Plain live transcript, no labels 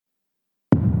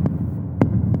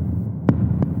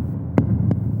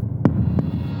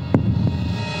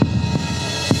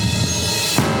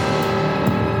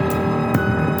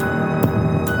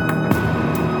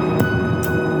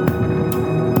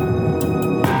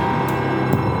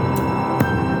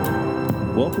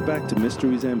Welcome back to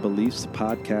Mysteries and Beliefs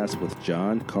podcast with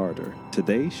John Carter.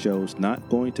 Today's show's not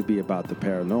going to be about the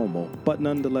paranormal, but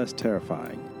nonetheless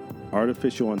terrifying.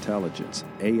 Artificial intelligence,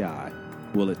 AI.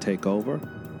 Will it take over?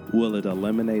 Will it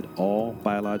eliminate all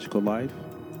biological life?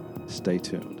 Stay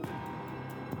tuned.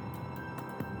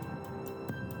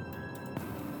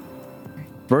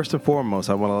 First and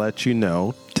foremost, I want to let you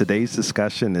know today's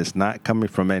discussion is not coming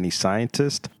from any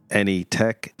scientist, any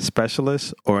tech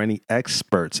specialists, or any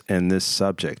experts in this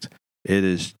subject. It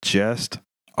is just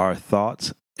our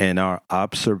thoughts and our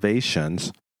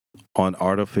observations on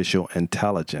artificial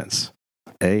intelligence,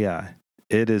 AI.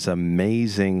 It is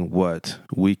amazing what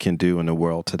we can do in the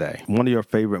world today. One of your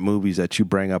favorite movies that you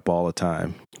bring up all the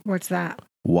time. What's that?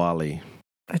 WALL-E.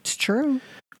 It's true.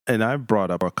 And I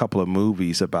brought up a couple of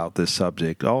movies about this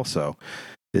subject also.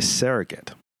 Is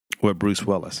Surrogate with Bruce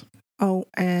Willis. Oh,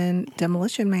 and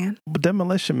Demolition Man.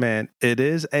 Demolition Man, it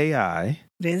is AI.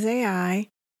 It is AI.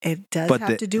 It does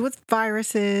have to do with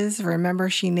viruses. Remember,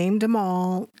 she named them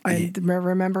all. And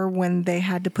remember when they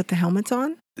had to put the helmets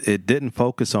on? It didn't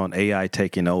focus on AI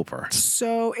taking over.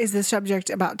 So is the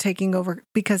subject about taking over?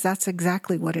 Because that's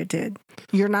exactly what it did.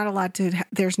 You're not allowed to,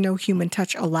 there's no human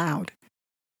touch allowed.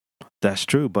 That's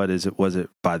true, but was it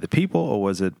by the people or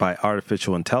was it by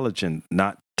artificial intelligence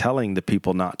not telling the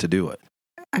people not to do it?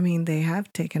 I mean, they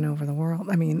have taken over the world.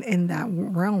 I mean, in that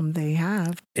realm, they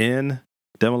have. In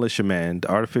Demolition Man, the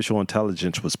artificial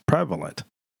intelligence was prevalent,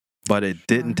 but it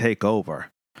didn't take over.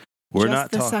 We're just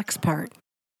not the sex part.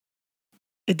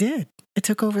 It did. It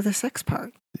took over the sex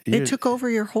part. It took over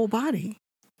your whole body.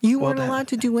 You weren't allowed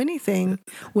to do anything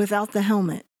without the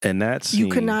helmet. And that scene,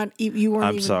 you could not. You weren't.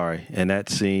 I'm sorry. In that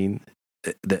scene,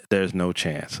 there's no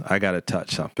chance. I got to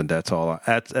touch something. That's all.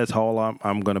 That's all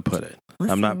I'm going to put it.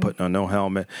 Listen, I'm not putting on no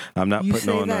helmet. I'm not putting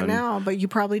on. You say that now, but you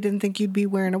probably didn't think you'd be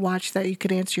wearing a watch that you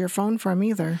could answer your phone from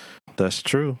either. That's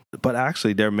true. But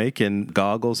actually, they're making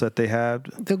goggles that they have.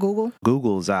 The Google?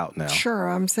 Google's out now. Sure,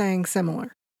 I'm saying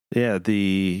similar. Yeah,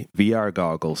 the VR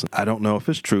goggles. I don't know if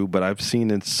it's true, but I've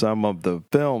seen in some of the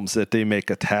films that they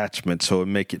make attachments so it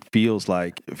make it feel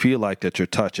like that you're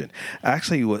touching.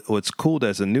 Actually, what's cool,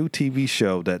 there's a new TV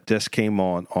show that just came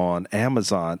on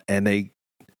Amazon, and they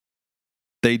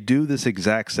do this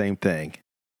exact same thing.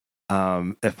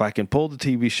 If I can pull the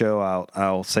TV show out,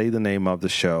 I'll say the name of the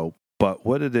show. But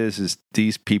what it is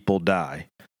these people die.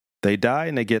 They die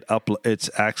and they get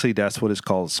upload. That's what it's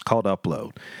called. It's called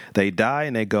upload. They die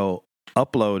and they go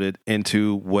uploaded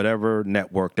into whatever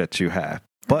network that you have.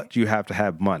 But you have to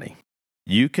have money.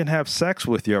 You can have sex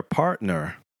with your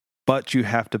partner, but you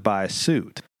have to buy a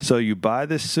suit. So you buy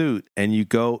the suit and you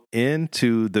go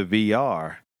into the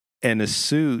VR, and the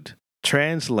suit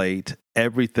translate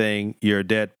everything your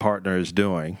dead partner is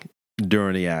doing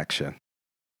during the action.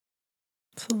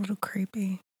 It's a little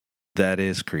creepy. That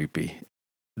is creepy.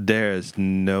 There's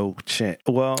no chance.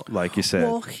 Well, like you said.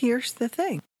 Well, here's the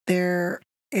thing. There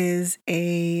is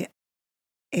a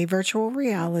virtual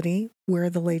reality where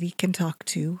the lady can talk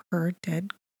to her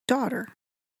dead daughter.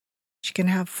 She can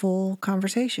have full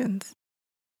conversations.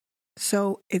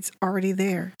 So it's already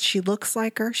there. She looks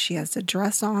like her. She has a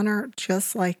dress on her,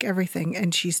 just like everything.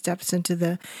 And she steps into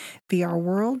the VR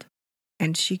world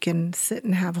and she can sit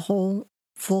and have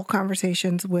full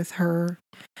conversations with her.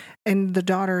 And the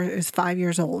daughter is 5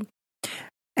 years old.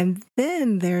 And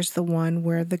then there's the one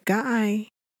where the guy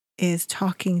is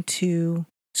talking to,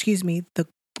 the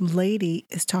lady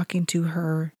is talking to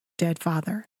her dead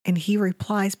father. And he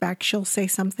replies back. She'll say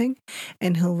something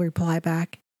and he'll reply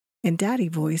back in daddy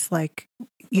voice, like,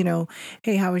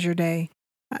 hey, how was your day?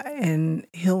 And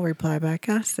he'll reply back,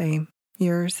 same,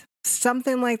 yours.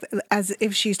 Something like as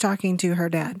if she's talking to her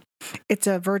dad. It's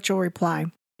a virtual reply.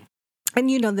 And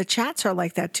the chats are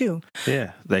like that too.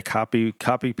 Yeah, they copy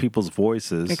people's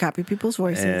voices.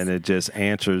 And it just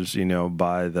answers,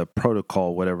 by the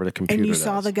protocol, whatever the computer does. And you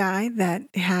saw the guy that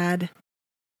had,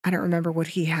 I don't remember what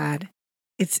he had.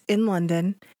 It's in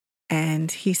London.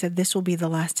 And he said, this will be the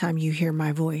last time you hear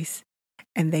my voice.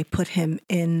 And they put him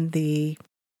in the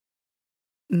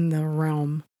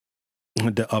realm.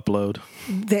 The upload.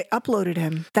 They uploaded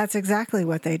him. That's exactly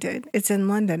what they did. It's in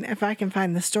London, if I can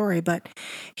find the story. But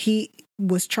he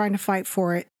was trying to fight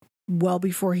for it well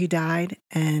before he died.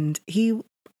 And he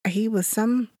was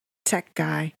some tech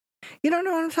guy. You don't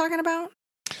know what I'm talking about?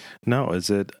 No, is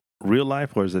it real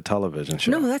life or is it television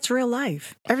show? No, that's real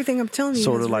life. Everything I'm telling you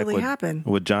sort has of like really happened.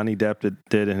 What Johnny Depp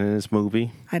did in his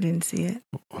movie. I didn't see it.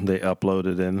 They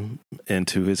uploaded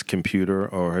into his computer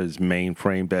or his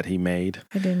mainframe that he made.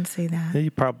 I didn't see that.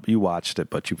 You watched it,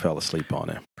 but you fell asleep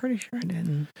on it. Pretty sure I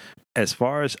didn't. As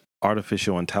far as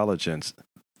artificial intelligence,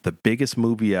 the biggest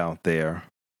movie out there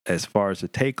as far as the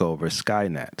takeover,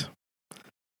 Skynet.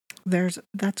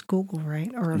 That's Google,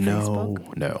 right? Or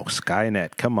Facebook? No,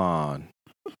 Skynet. Come on.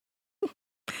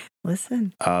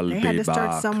 Listen, I'll they be had to back.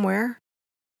 start somewhere.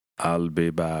 I'll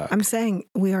be back. I'm saying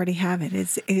we already have it.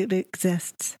 It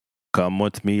exists. Come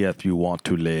with me if you want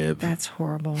to live. That's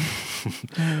horrible.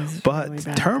 That is But really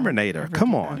bad. Terminator, Never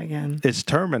come do that on. again. It's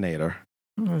Terminator.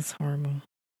 That's horrible.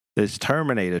 It's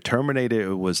Terminator.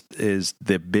 Terminator is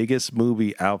the biggest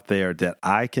movie out there that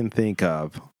I can think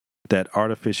of that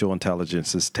artificial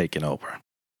intelligence is taking over.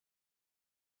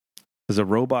 Because the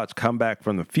robots come back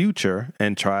from the future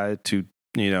and try to,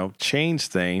 change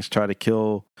things, try to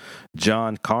kill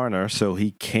John Connor so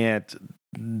he can't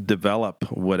develop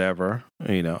whatever.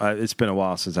 It's been a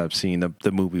while since I've seen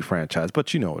the movie franchise,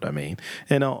 but you know what I mean.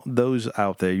 And those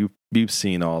out there, you've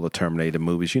seen all the Terminator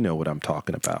movies. You know what I'm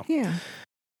talking about. Yeah.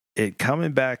 It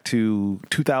coming back to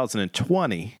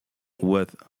 2020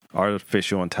 with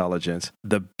artificial intelligence,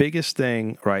 the biggest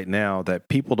thing right now that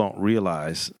people don't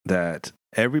realize that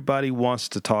everybody wants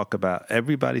to talk about,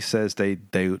 everybody says they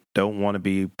don't want to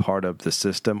be part of the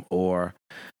system, or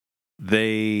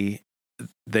they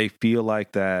feel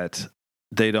like that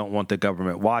they don't want the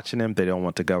government watching them, they don't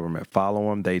want the government following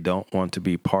them, they don't want to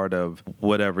be part of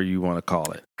whatever you want to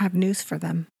call it. I have news for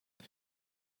them.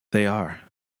 They are.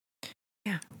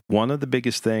 Yeah. One of the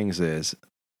biggest things is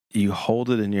you hold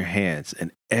it in your hands,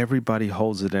 and everybody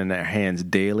holds it in their hands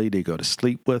daily. They go to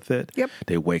sleep with it. Yep.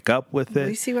 They wake up with it.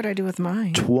 You see what I do with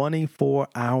mine. 24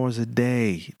 hours a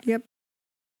day. Yep.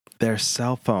 They're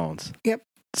cell phones. Yep.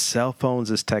 Cell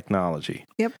phones is technology.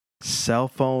 Yep. Cell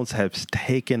phones have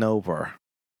taken over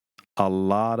a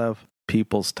lot of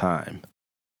people's time.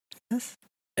 Yes.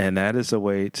 And that is a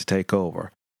way to take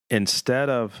over. Instead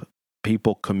of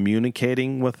people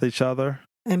communicating with each other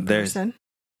In person.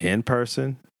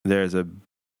 There's a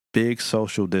big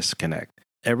social disconnect.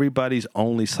 Everybody's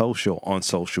only social on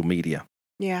social media.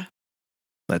 Yeah.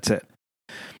 That's it.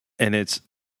 And it's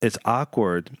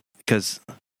awkward because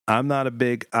I'm not a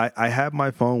big, I have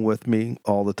my phone with me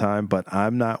all the time, but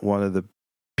I'm not one of the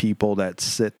people that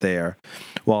sit there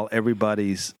while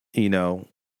everybody's,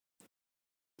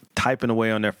 typing away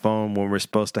on their phone when we're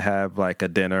supposed to have like a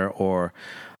dinner or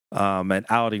an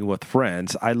outing with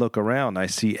friends. I look around, I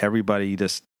see everybody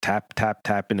just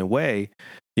tapping away.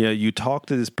 You talk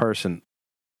to this person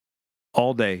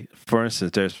all day. For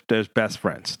instance, there's best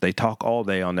friends. They talk all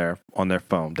day on their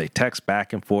phone. They text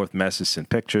back and forth, messages and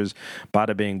pictures,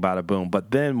 bada bing, bada boom.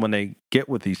 But then when they get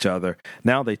with each other,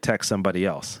 now they text somebody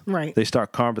else. Right. They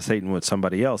start conversating with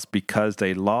somebody else because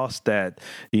they lost that,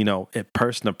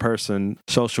 person-to-person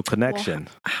social connection.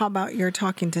 Well, how about you're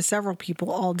talking to several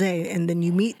people all day and then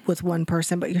you meet with one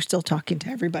person, but you're still talking to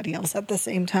everybody else at the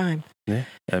same time? Yeah.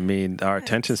 I mean, our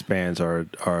attention spans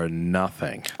are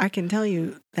nothing. I can tell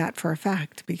you that for a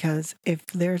fact, because if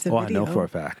there's a video... I know for a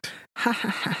fact.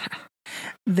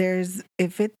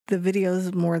 If the video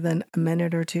is more than a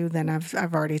minute or two, then I've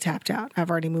already tapped out.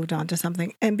 I've already moved on to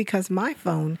something. And because my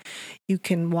phone, you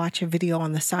can watch a video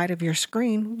on the side of your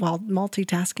screen while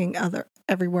multitasking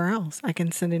everywhere else. I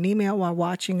can send an email while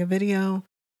watching a video,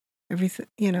 everything,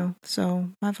 so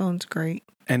my phone's great.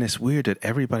 And it's weird that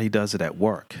everybody does it at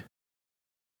work.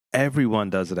 Everyone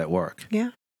does it at work. Yeah.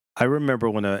 I remember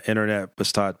when the internet was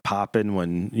start popping,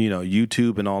 when,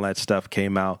 YouTube and all that stuff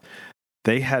came out,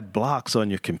 they had blocks on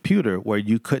your computer where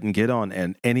you couldn't get on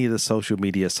any of the social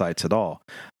media sites at all.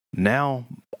 Now,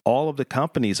 all of the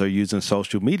companies are using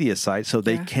social media sites, so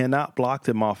they cannot block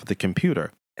them off of the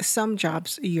computer. Some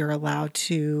jobs you're allowed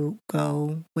to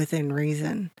go within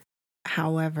reason.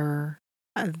 However,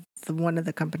 one of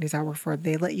the companies I work for,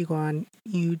 they let you go on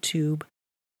YouTube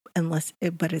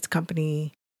but it's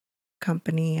company.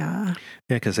 Yeah,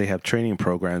 because they have training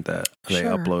programs that they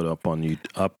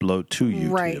upload to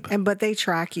YouTube. Right, but they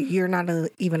track you. You're not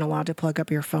even allowed to plug up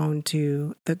your phone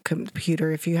to the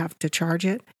computer if you have to charge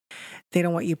it. They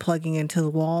don't want you plugging into the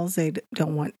walls. They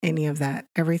don't want any of that.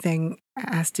 Everything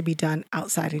has to be done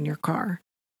outside in your car,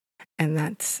 and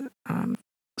that's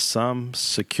some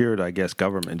secured, I guess,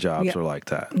 government jobs are like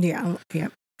that. Yeah,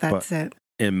 that's it.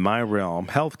 In my realm,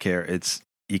 healthcare,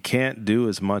 you can't do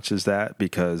as much as that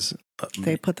because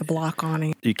they put the block on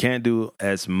it. You can't do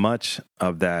as much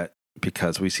of that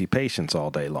because we see patients all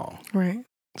day long. Right.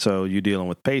 So you're dealing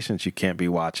with patients, you can't be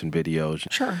watching videos.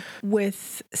 Sure.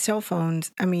 With cell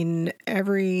phones, I mean,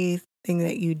 everything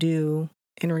that you do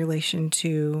in relation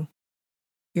to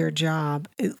your job,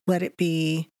 let it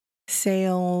be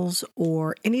sales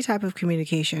or any type of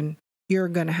communication, you're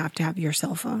going to have your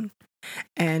cell phone.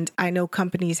 And I know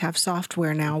companies have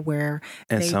software now where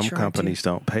And they some try companies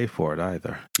don't pay for it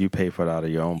either. You pay for it out of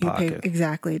your own pocket.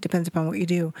 exactly. It depends upon what you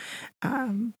do.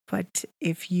 But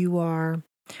if you are,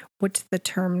 what's the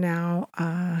term now?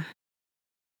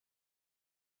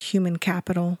 Human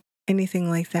capital, anything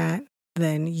like that,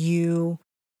 then you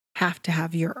have to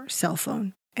have your cell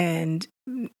phone. And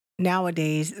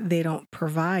nowadays, they don't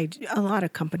provide, a lot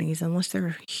of companies, unless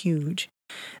they're huge,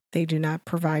 they do not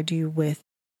provide you with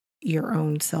your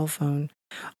own cell phone.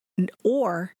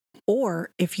 Or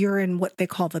if you're in what they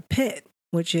call the pit,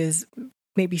 which is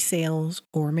maybe sales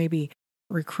or maybe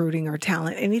recruiting or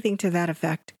talent, anything to that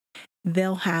effect,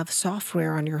 they'll have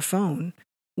software on your phone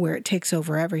where it takes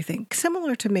over everything.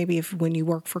 Similar to maybe if when you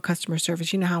work for customer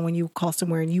service, you know how when you call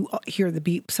somewhere and you hear the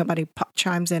beep, somebody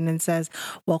chimes in and says,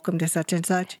 welcome to such and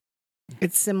such.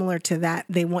 It's similar to that.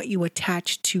 They want you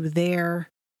attached to their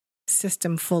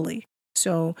system fully.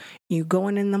 So you go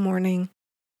in the morning,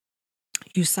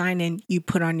 you sign in, you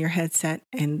put on your headset,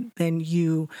 and then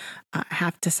you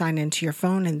have to sign into your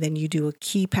phone, and then you do a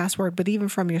key password. But even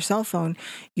from your cell phone,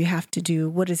 you have to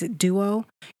do, Duo?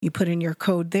 You put in your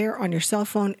code there on your cell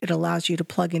phone. It allows you to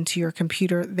plug into your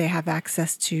computer. They have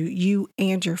access to you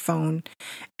and your phone,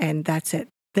 and that's it.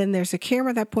 Then there's a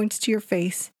camera that points to your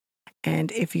face,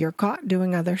 and if you're caught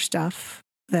doing other stuff,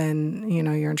 then,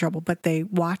 you're in trouble. But they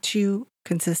watch you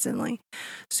consistently.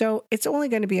 So it's only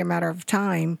going to be a matter of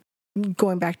time,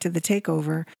 going back to the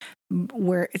takeover,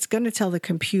 where it's going to tell the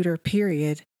computer,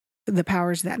 period, the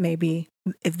powers that may be,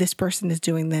 if this person is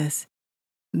doing this,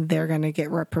 they're going to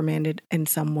get reprimanded in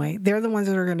some way. They're the ones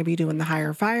that are going to be doing the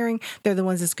hire firing. They're the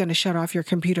ones that's going to shut off your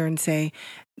computer and say,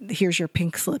 here's your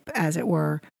pink slip, as it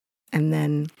were, and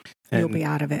then you'll be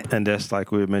out of it. And that's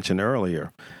like we mentioned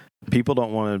earlier. People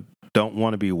don't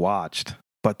want to be watched,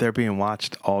 but they're being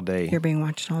watched all day. You're being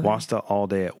watched all day. Watched all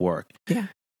day at work. Yeah.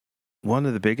 One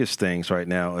of the biggest things right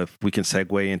now, if we can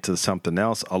segue into something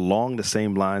else along the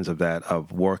same lines of that,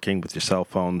 of working with your cell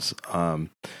phones,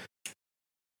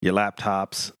 your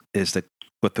laptops, is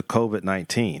with the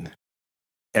COVID-19.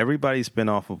 Everybody's been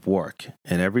off of work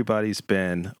and everybody's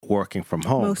been working from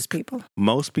home.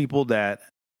 Most people that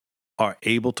are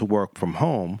able to work from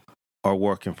home are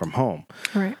working from home.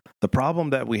 Right. The problem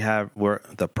that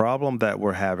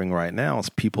we're having right now is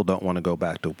people don't want to go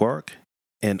back to work.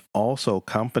 And also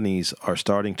companies are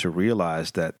starting to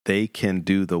realize that they can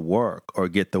do the work or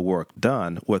get the work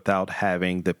done without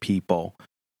having the people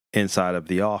inside of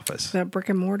the office. That brick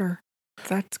and mortar,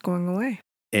 that's going away.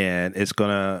 And it's going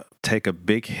to take a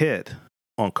big hit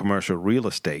on commercial real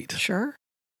estate. Sure.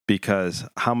 Because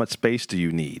how much space do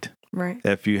you need? Right.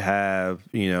 If you have,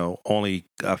 only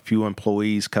a few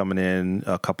employees coming in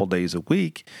a couple days a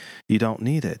week, you don't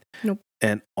need it. Nope.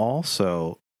 And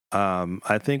also,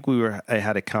 I think we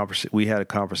had a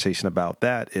conversation about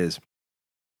that, is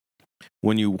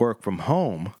when you work from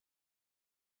home,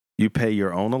 you pay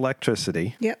your own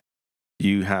electricity. Yep.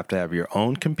 You have to have your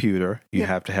own computer. You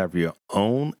have to have your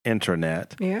own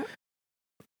internet. Yeah.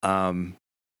 And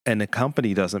the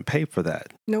company doesn't pay for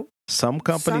that. Nope. Some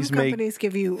companies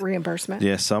give you reimbursement.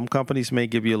 Yeah, some companies may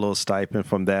give you a little stipend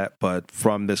from that, but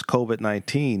from this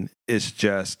COVID-19, it's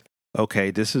just,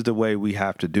 okay, this is the way we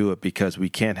have to do it because we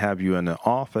can't have you in the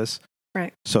office.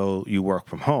 Right. So you work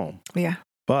from home. Yeah.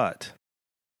 But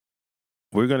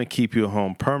we're going to keep you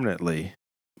home permanently.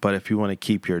 But if you want to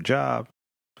keep your job,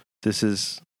 this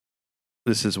is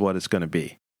what it's going to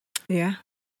be. Yeah.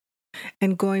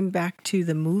 And going back to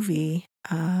the movie,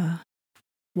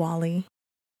 WALL-E,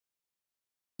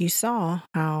 you saw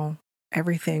how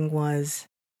everything was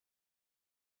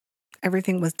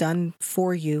done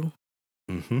for you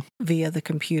via the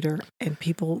computer, and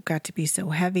people got to be so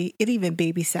heavy. It even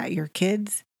babysat your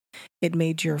kids. It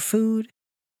made your food.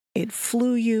 It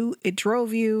flew you. It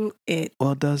drove you. It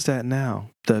does that now.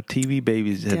 The TV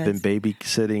babies have been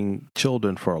babysitting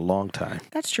children for a long time.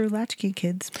 That's true. Latchkey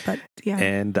kids, but yeah.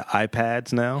 And the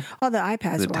iPads now. Oh, the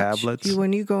iPads. The tablets.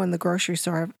 When you go in the grocery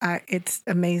store, it's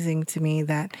amazing to me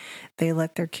that they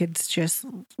let their kids just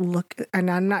look. And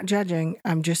I'm not judging.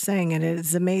 I'm just saying it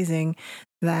is amazing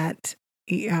that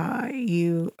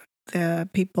the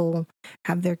people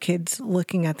have their kids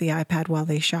looking at the iPad while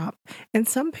they shop. And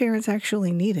some parents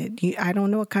actually need it. I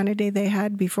don't know what kind of day they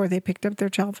had before they picked up their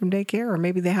child from daycare, or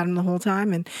maybe they had them the whole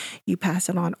time and you pass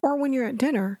it on. Or when you're at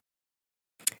dinner,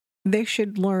 they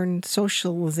should learn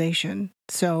socialization.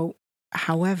 So,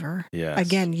 however,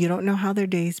 again, you don't know how their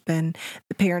day's been.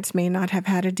 The parents may not have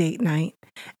had a date night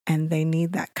and they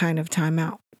need that kind of time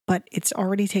out. But it's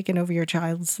already taken over your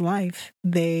child's life.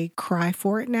 They cry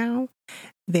for it now.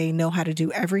 They know how to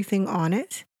do everything on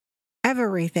it.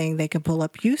 everything they can pull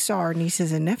up. You saw our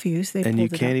nieces and nephews. And you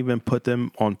can't even put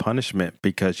them on punishment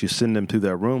because you send them to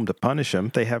their room to punish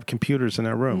them. They have computers in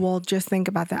their room. Well, just think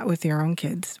about that with your own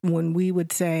kids. When we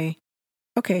would say,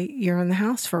 okay, you're in the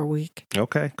house for a week.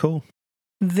 Okay, cool.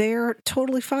 They're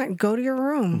totally fine. Go to your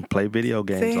room. Play video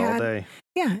games all day.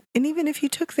 Yeah. And even if you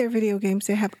took their video games,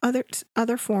 they have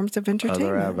other forms of entertainment.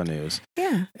 Other avenues.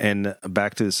 Yeah. And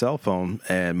back to the cell phone,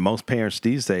 and most parents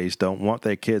these days don't want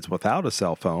their kids without a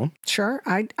cell phone. Sure.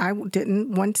 I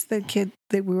didn't. Once the kid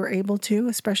that we were able to,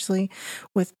 especially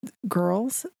with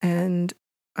girls and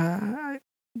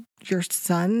your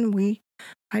son,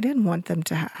 I didn't want them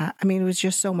to have, I mean, it was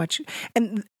just so much.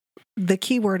 And the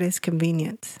key word is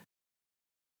convenience.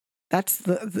 That's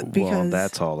because well,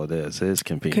 that's all it is. It is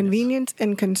convenience. Convenience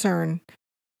and concern,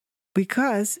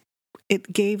 because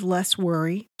it gave less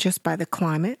worry just by the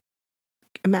climate.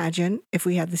 Imagine if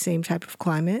we had the same type of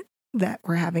climate that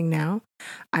we're having now.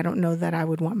 I don't know that I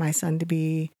would want my son to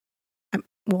be,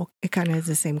 well, it kind of is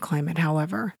the same climate.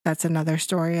 However, that's another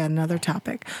story, another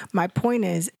topic. My point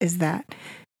is that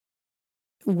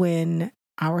when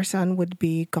our son would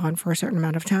be gone for a certain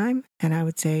amount of time, and I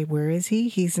would say, where is he?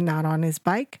 He's not on his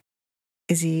bike.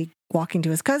 Is he walking to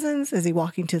his cousins? Is he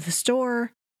walking to the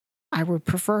store? I would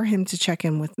prefer him to check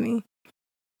in with me.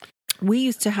 We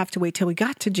used to have to wait till we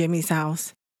got to Jimmy's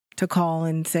house to call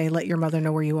and say, let your mother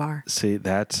know where you are. See,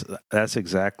 that's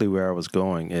exactly where I was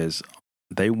going, is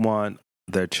they want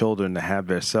their children to have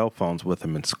their cell phones with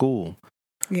them in school.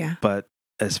 Yeah. But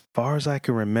as far as I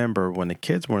can remember, when the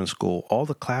kids were in school, all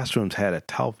the classrooms had a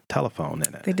telephone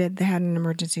in it. They did. They had an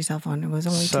emergency cell phone. It was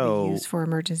only to be used for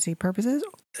emergency purposes.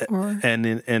 And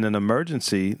in an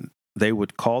emergency, they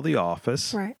would call the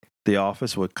office. Right. The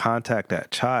office would contact that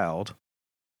child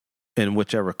in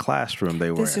whichever classroom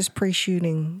they were in. This is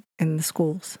pre-shooting in the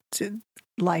schools.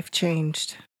 Life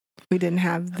changed. We didn't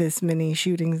have this many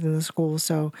shootings in the schools,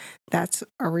 so that's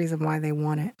a reason why they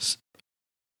want it.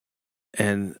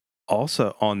 And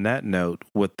also, on that note,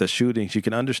 with the shootings, you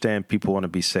can understand people want to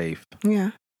be safe.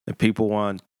 Yeah. And people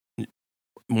want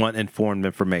informed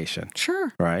information.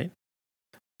 Sure. Right?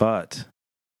 But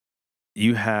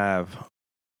you have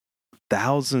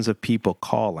thousands of people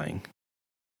calling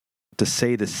to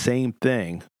say the same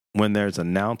thing when there's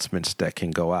announcements that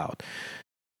can go out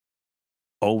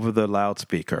over the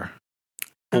loudspeaker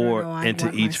or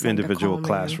into each individual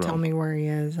classroom. Tell me where he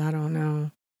is. I don't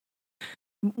know.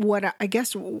 What I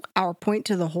guess our point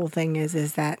to the whole thing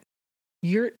is that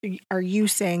are you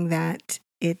saying that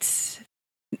it's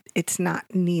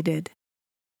not needed?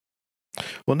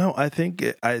 Well, no, I think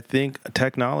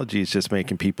technology is just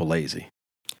making people lazy.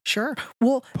 Sure.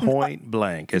 Well, point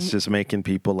blank, it's just making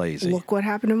people lazy. Look what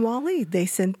happened in Wall-E. They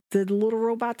sent the little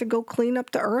robot to go clean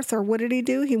up the earth, or what did he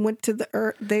do? He went to the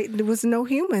earth. There was no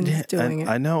humans doing it.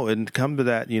 I know, and come to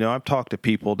that, I've talked to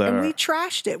people that we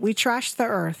trashed it. We trashed the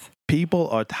earth. People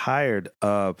are tired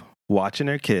of watching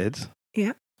their kids.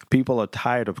 Yeah. People are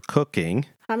tired of cooking.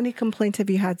 How many complaints have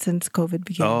you had since COVID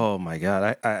began? Oh my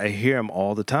God, I hear them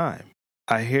all the time.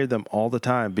 I hear them all the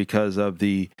time because of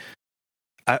the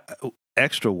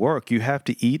extra work. You have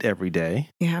to eat every day.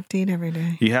 You have to eat every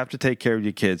day. You have to take care of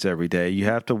your kids every day. You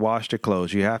have to wash their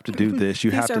clothes. You have to do this.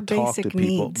 You have to talk to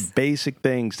people. Needs. Basic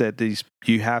things that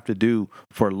you have to do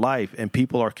for life, and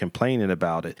people are complaining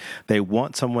about it. They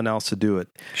want someone else to do it.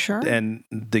 Sure. And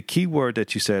the key word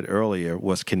that you said earlier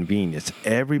was convenience.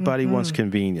 Everybody wants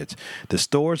convenience. The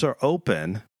stores are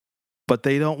open, but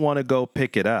they don't want to go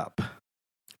pick it up.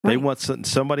 Right. They want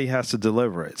somebody has to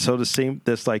deliver it. So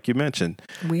that's like you mentioned.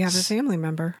 We have a family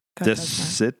member that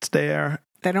just sits there.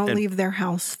 They don't leave their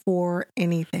house for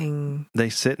anything. They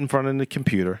sit in front of the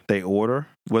computer. They order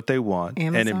what they want,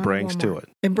 Amazon, and it brings to it.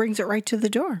 It brings it right to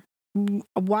the door.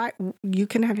 Why you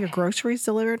can have your groceries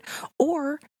delivered,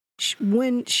 or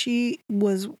when she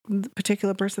was the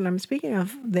particular person I'm speaking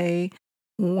of, they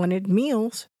wanted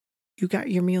meals. You got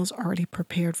your meals already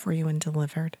prepared for you and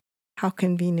delivered. How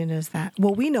convenient is that?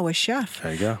 Well, we know a chef.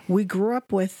 There you go. We grew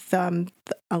up with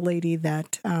a lady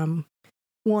that,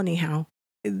 anyhow,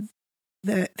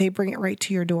 they bring it right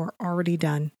to your door, already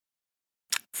done.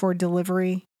 For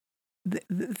delivery,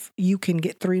 you can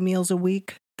get 3 meals a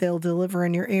week. They'll deliver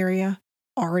in your area,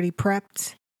 already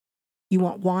prepped. You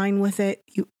want wine with it,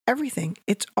 everything.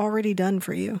 It's already done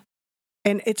for you.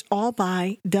 And it's all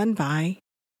done by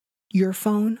your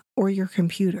phone or your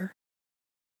computer.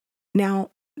 Now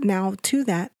to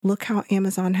that, look how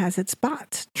Amazon has its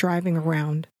bots driving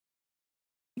around.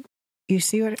 You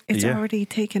see what it's already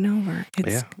taken over.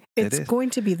 It's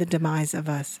going to be the demise of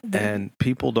us. And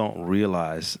people don't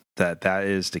realize that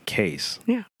is the case.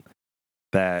 Yeah.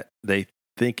 That they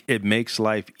think it makes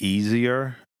life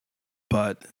easier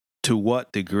But to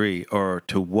what degree, or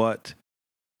to what?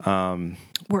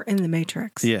 We're in the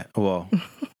Matrix. Yeah, well,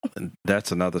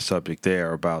 that's another subject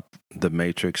there about the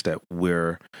Matrix that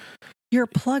You're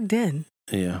plugged in.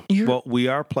 Yeah. Well, we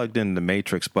are plugged in the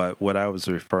Matrix, but what I was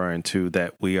referring to,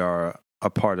 that we are a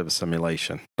part of a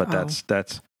simulation. But that's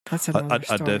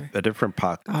a different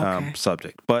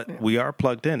subject. But we are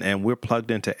plugged in, and we're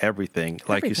plugged into everything.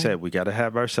 Like you said, we got to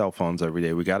have our cell phones every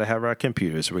day. We got to have our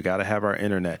computers. We got to have our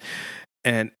internet.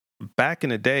 And back in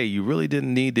the day, you really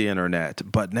didn't need the internet,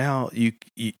 but now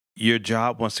your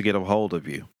job wants to get a hold of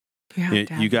you.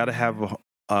 You got to have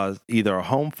either a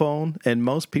home phone, and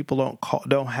most people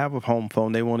don't have a home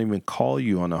phone. They won't even call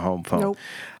you on a home phone. Nope.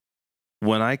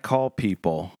 When I call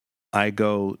people, I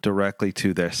go directly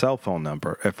to their cell phone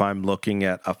number. If I'm looking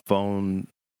at a phone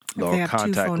or they have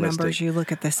contact two phone listing, numbers, you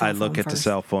look at the cell phone I look at first. the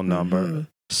cell phone number. Mm-hmm.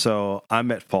 So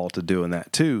I'm at fault of doing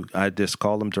that too. I just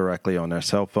call them directly on their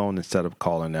cell phone instead of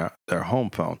calling their home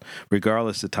phone,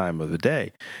 regardless of the time of the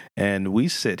day. And we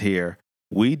sit here.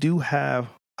 We do have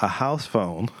a house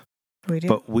phone. We do.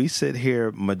 But we sit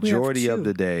here majority of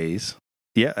the days.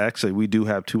 Yeah, actually, we do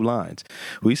have 2 lines.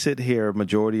 We sit here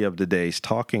majority of the days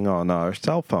talking on our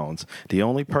cell phones. The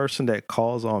only person that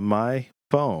calls on my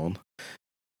phone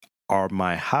or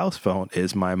my house phone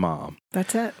is my mom.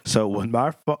 That's it. So when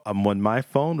my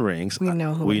phone rings, we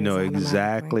know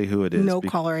exactly who it is. No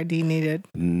caller ID needed.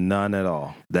 None at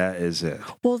all. That is it.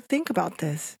 Well, think about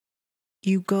this.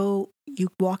 You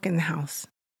walk in the house.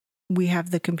 We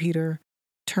have the computer.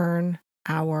 Turn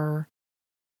our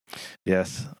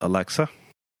Alexa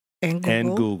and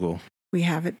Google. We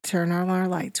have it turn on our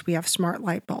lights. We have smart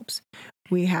light bulbs.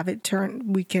 We can have it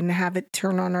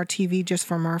turn on our TV just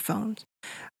from our phones.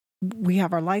 We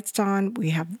have our lights on. We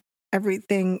have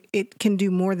everything. It can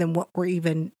do more than what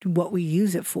we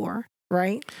use it for,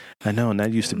 right? I know, and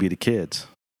that used to be the kids.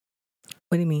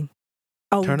 What do you mean?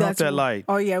 Oh, turn off that light.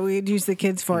 Oh, yeah, we'd use the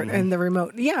kids for it and the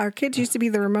remote. Yeah, our kids used to be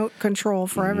the remote control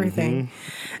for everything.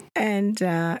 And,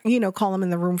 call them in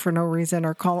the room for no reason,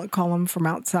 or call them from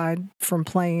outside from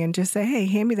playing and just say, hey,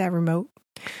 hand me that remote.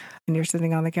 And you're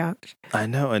sitting on the couch. I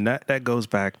know, and that goes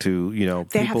back to,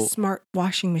 they people, have smart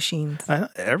washing machines.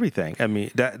 Everything. I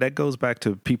mean, that goes back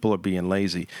to people are being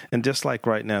lazy. And just like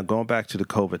right now, going back to the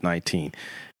COVID-19,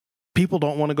 people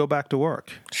don't want to go back to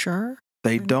work. Sure.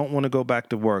 They don't want to go back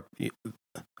to work.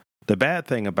 The bad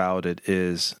thing about it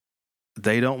is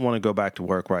they don't want to go back to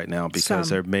work right now because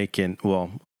they're making,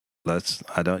 that's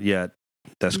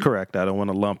correct. I don't want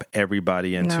to lump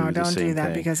everybody into the same thing. No, don't do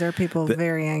that because there are people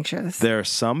very anxious. There are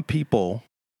some people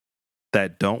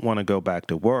that don't want to go back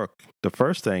to work. The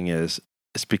first thing is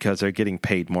it's because they're getting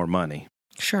paid more money.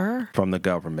 Sure. From the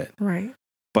government. Right.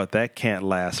 But that can't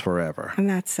last forever. And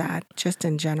that's sad, just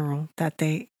in general, that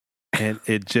they... And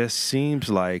it just seems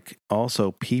like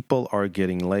also people are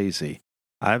getting lazy.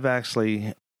 I've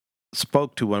actually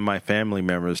spoke to one of my family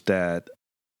members that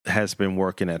has been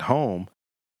working at home.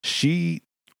 She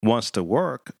wants to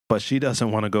work, but she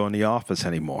doesn't want to go in the office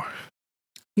anymore.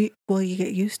 You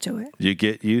get used to it. You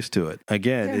get used to it.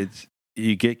 Again,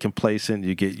 you get complacent,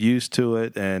 you get used to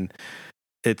it, and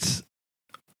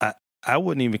I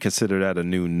wouldn't even consider that a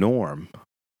new norm.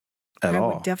 I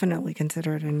would definitely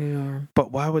consider it a new norm.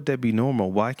 But why would that be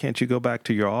normal? Why can't you go back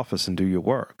to your office and do your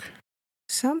work?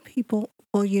 Some people,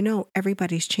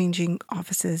 everybody's changing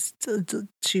offices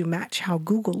to match how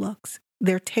Google looks.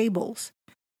 They're tables,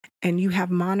 and you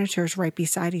have monitors right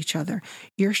beside each other.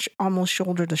 You're almost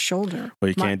shoulder to shoulder. Well,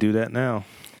 you can't do that now.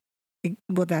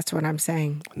 Well, that's what I'm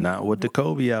saying. Not with the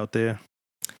Kobe out there.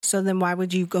 So then why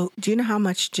would you go? Do you know how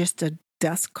much just a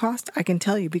desk cost? I can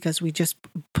tell you because we just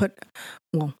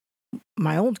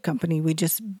my old company, we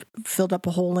just filled up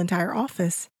a whole entire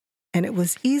office, and it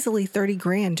was easily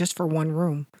 $30,000 just for one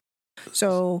room.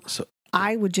 So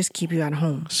I would just keep you at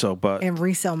home. And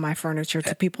resell my furniture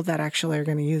to people that actually are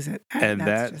going to use it. And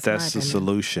that's the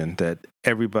solution, that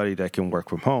everybody that can work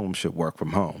from home should work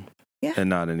from home. Yeah. And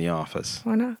not in the office.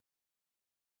 Why not?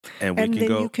 And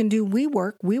you can do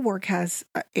WeWork. WeWork has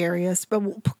areas, but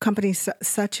companies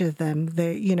such as them,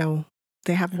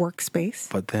 they have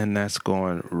workspace. But then that's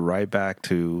going right back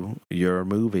to your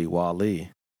movie,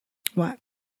 WALL-E. What?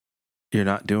 You're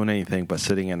not doing anything but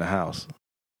sitting in the house.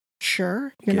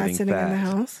 Sure. You're not sitting in the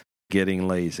house. Getting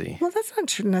lazy. Well, that's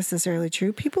not necessarily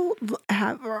true. People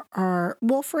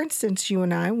for instance, you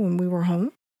and I, when we were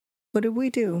home, what did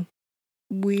we do?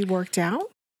 We worked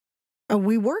out.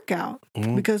 We work out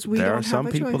because we don't have a choice. There are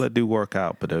some people that do work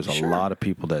out, but there's a lot of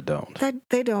people that don't.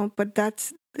 They don't, but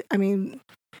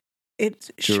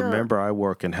it's So sure. remember, I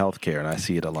work in healthcare and I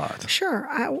see it a lot. Sure.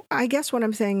 I guess what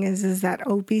I'm saying is that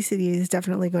obesity is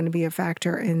definitely going to be a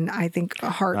factor, and I think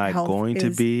heart Not health going to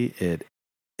is be, it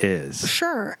is.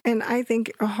 sure. And I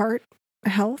think heart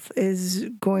health is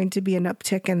going to be an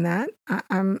uptick in that.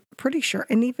 I'm pretty sure,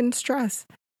 and even stress.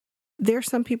 There's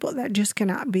some people that just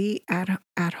cannot be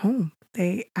at home.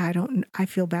 I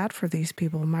feel bad for these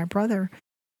people. My brother,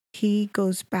 he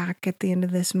goes back at the end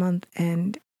of this month,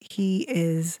 and he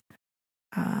is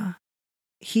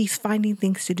he's finding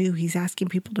things to do. He's asking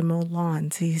people to mow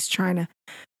lawns. He's trying to,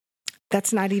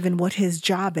 that's not even what his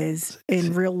job is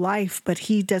in real life, but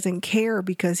he doesn't care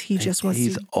because he just wants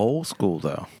He's to. old school,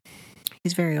 though.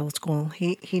 He's very old school.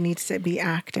 He needs to be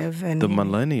active. And The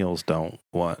millennials don't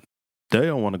want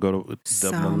to go to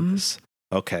Some.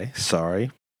 Okay,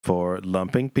 sorry for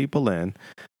lumping people in.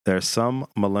 There's some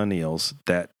millennials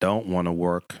that don't want to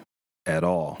work at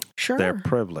all. Sure. They're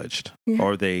privileged, Yeah.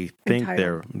 or they think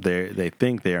Entitled. they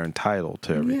think they're entitled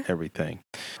to Yeah. everything.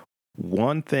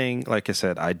 One thing, like I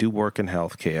said, I do work in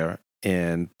healthcare,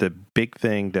 and the big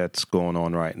thing that's going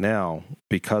on right now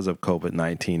because of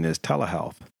COVID-19 is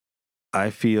telehealth. I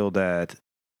feel that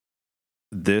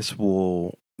this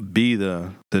will be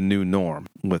the new norm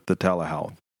with the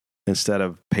telehealth. Instead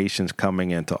of patients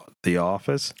coming into the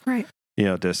office, Right.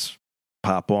 Just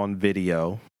pop on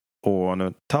video or on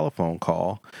a telephone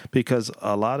call, because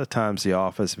a lot of times the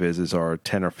office visits are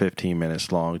 10 or 15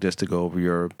 minutes long just to go over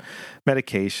your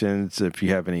medications, if you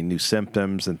have any new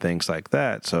symptoms and things like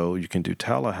that. So you can do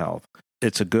telehealth.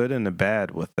 It's a good and a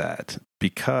bad with that,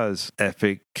 because if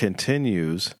it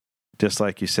continues, just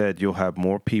like you said, you'll have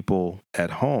more people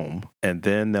at home, and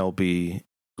then there'll be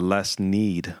less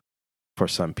need for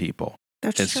some people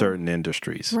That's in true. certain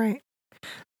industries. Right.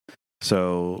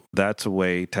 So that's a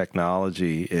way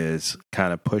technology is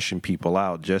kind of pushing people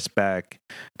out. Just like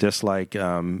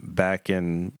back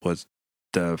in was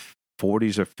the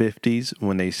 40s or 50s,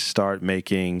 when they start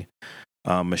making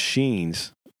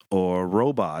machines or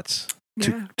robots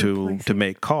to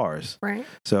make cars. Right.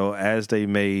 So as they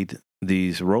made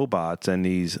these robots and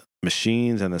these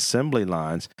machines and assembly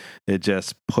lines, it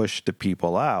just pushed the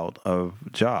people out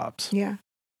of jobs. Yeah.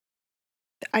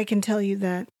 I can tell you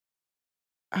that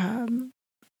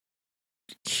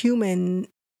human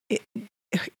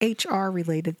HR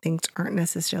related things aren't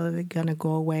necessarily going to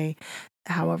go away.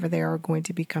 However, they are going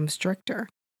to become stricter.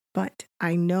 But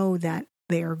I know that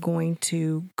they are going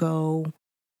to go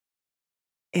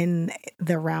in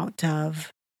the route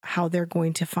of how they're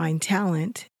going to find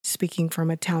talent. Speaking from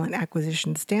a talent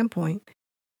acquisition standpoint,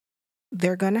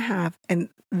 they're going to have, and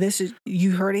this is,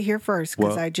 you heard it here first,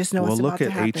 because I just know it's about to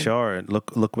happen. Look at HR and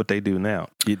look what they do now.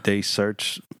 They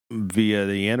search via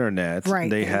the internet. Right.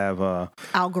 They have a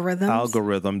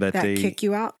algorithm that they kick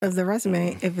you out of the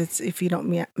resume if you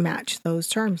don't match those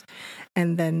terms,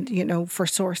 and then for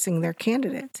sourcing their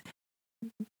candidates,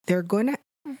 they're going to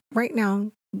right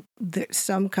now.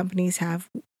 Some companies have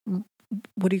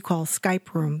what do you call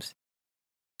Skype rooms.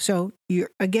 So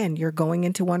you're going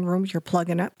into one room, you're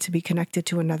plugging up to be connected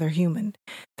to another human.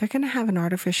 They're going to have an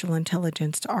artificial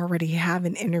intelligence to already have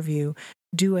an interview,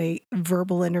 do a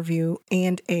verbal interview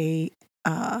and a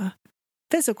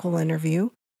physical interview,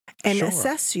 and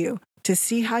assess you to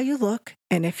see how you look.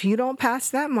 And if you don't pass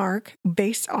that mark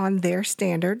based on their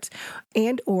standards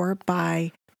and or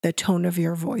by the tone of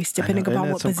your voice, depending upon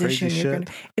what position you're going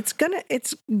to, it's gonna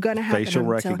happen. Facial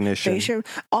recognition,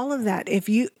 all of that. If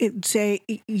you say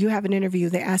you have an interview,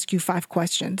 they ask you 5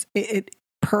 questions. It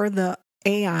per the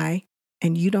AI,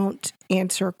 and you don't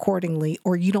answer accordingly,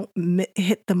 or you don't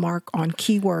hit the mark on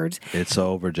keywords, it's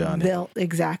over, Johnny.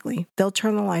 They'll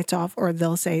turn the lights off, or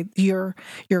they'll say your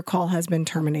call has been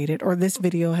terminated, or this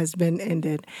video has been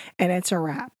ended, and it's a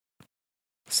wrap.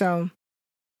 So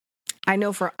I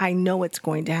know it's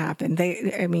going to happen.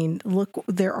 Look,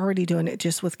 they're already doing it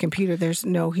just with computer. There's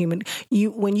no human.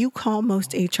 When you call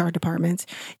most HR departments,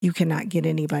 you cannot get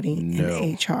anybody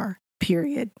in HR.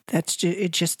 Period.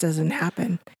 It just doesn't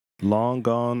happen. Long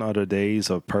gone are the days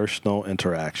of personal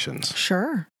interactions.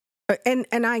 Sure. And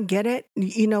I get it.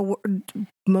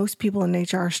 Most people in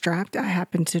HR are strapped. I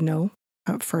happen to know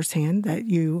firsthand that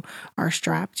you are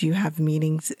strapped. You have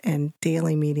meetings and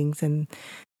daily meetings and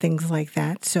things like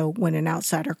that. So when an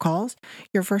outsider calls,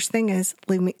 your first thing is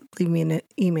leave me an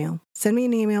email. Send me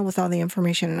an email with all the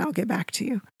information and I'll get back to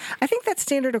you. I think that's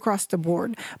standard across the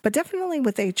board, but definitely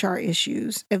with HR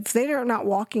issues. If they are not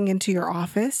walking into your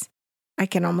office, I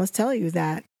can almost tell you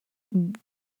that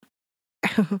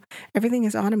everything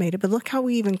is automated. But look how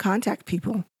we even contact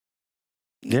people.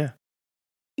 Yeah.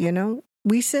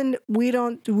 We send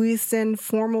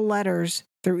formal letters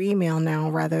through email now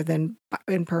rather than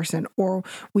in person. Or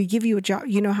we give you a job.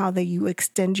 You know how you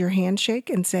extend your handshake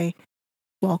and say,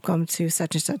 welcome to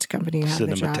such and such company. You have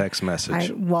Send the them job. a text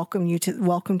message. I welcome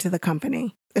to the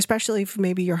company, especially if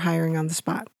maybe you're hiring on the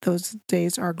spot. Those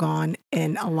days are gone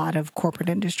in a lot of corporate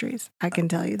industries. I can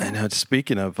tell you that. And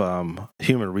speaking of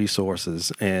human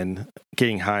resources and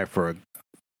getting hired for,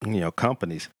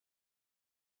 companies,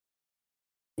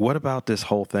 what about this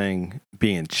whole thing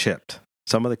being chipped?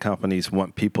 Some of the companies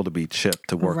want people to be chipped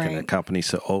to work in their company,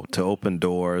 so to open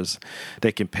doors.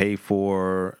 They can pay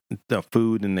for the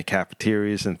food in the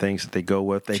cafeterias and things that they go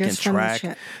with. They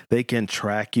can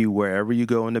track you wherever you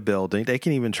go in the building. They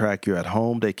can even track you at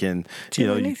home. They can,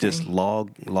 you just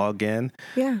log in.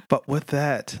 Yeah. But with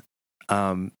that,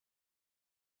 what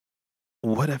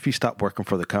if you stop working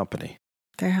for the company?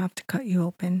 They have to cut you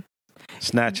open.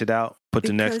 Snatch it out, put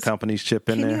the next company's chip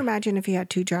in there. Can you imagine if you had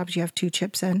 2 jobs, you have 2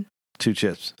 chips in? 2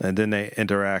 chips, and then they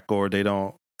interact or they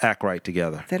don't act right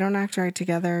together. They don't act right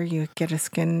together. You get a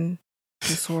skin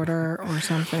disorder or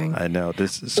something. I know,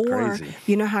 this is crazy.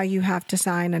 You know how you have to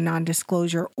sign a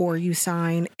non-disclosure, or you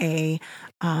sign a,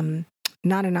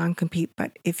 not a non-compete,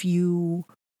 but if you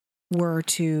were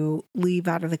to leave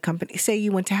out of the company, say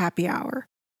you went to happy hour,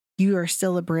 you are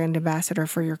still a brand ambassador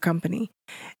for your company.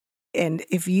 And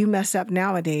if you mess up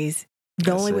nowadays,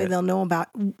 the only way they'll know about,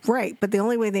 right, but the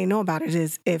only way they know about it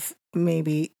is if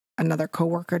maybe another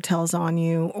coworker tells on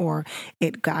you or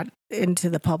it got into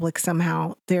the public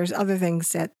somehow. There's other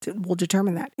things that will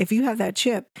determine that. If you have that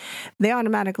chip, they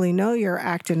automatically know you're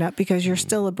acting up because you're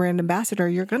still a brand ambassador.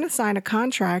 You're going to sign a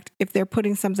contract. If they're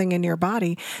putting something in your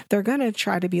body, they're going to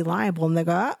try to be liable, and they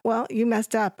go, well, you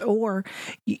messed up. Or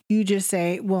you just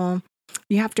say, well,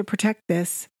 you have to protect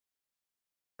this.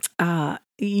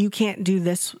 You can't do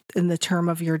this in the term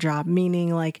of your job,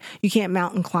 meaning like you can't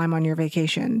mountain climb on your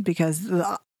vacation because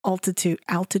the altitude,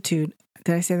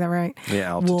 did I say that right?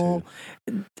 Yeah, altitude. Will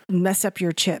mess up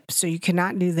your chip. So you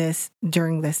cannot do this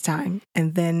during this time.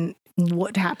 And then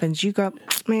what happens? You go,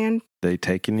 man. They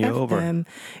taking you over. Them.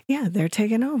 Yeah, they're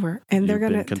taking over. And they're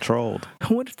going to. Controlled.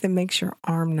 What if it makes your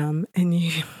arm numb and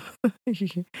you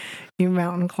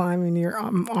mountain climb and your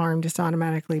arm just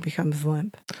automatically becomes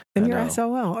limp? Then you're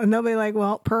SOL. And they'll be like,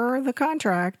 well, per the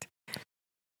contract.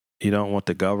 You don't want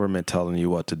the government telling you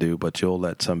what to do, but you'll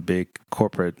let some big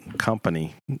corporate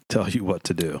company tell you what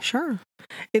to do. Sure.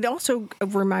 It also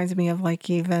reminds me of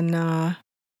like even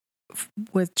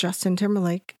with Justin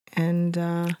Timberlake and...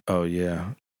 oh,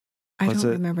 yeah. I don't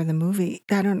remember the movie.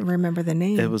 I don't remember the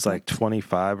name. It was like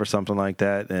 25 or something like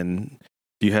that. And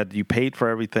you paid for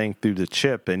everything through the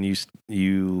chip, and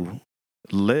you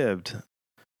lived,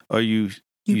 or you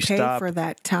pay stopped for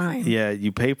that time. Yeah,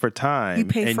 you pay for time. You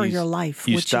pay for your life.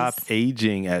 You stop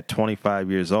aging at 25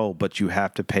 years old, but you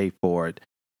have to pay for it.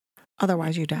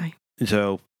 Otherwise, you die.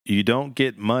 So you don't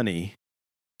get money.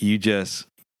 You just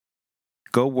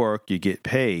go work, you get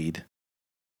paid,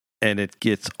 and it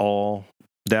gets all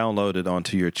downloaded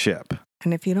onto your chip.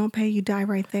 And if you don't pay, you die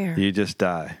right there. You just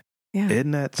die. Yeah.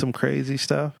 Isn't that some crazy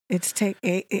stuff?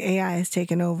 AI has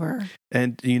taken over.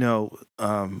 And,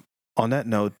 on that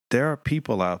note, there are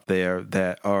people out there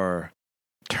that are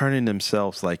turning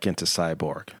themselves like into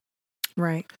cyborg.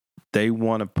 Right. They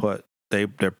want to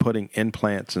they're putting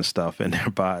implants and stuff in their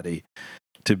body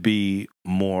to be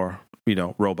more,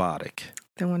 robotic.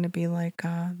 They want to be like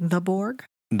the Borg.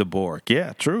 The Borg.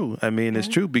 Yeah, true. I mean, It's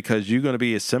true because you're going to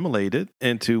be assimilated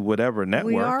into whatever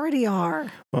network. We already are.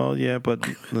 Well, yeah, but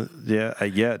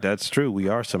yeah, that's true. We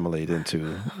are assimilated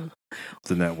into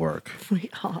the network. We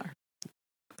are.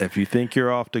 If you think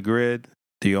you're off the grid,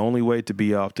 the only way to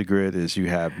be off the grid is you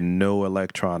have no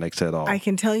electronics at all. I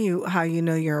can tell you how you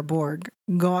know you're a Borg.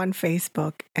 Go on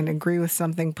Facebook and agree with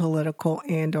something political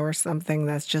and or something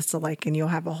that's just alike, and you'll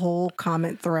have a whole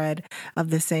comment thread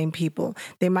of the same people.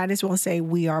 They might as well say,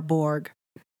 we are Borg.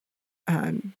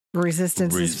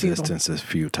 Resistance is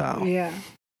futile. Yeah.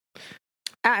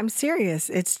 I'm serious.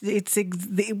 It's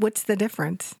what's the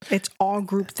difference? It's all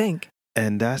groupthink.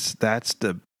 And that's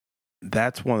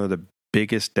one of the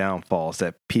biggest downfalls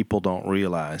that people don't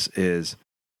realize is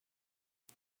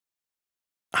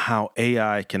how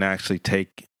AI can actually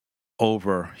take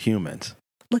over humans.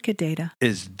 Look at data.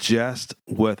 Is just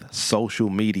with social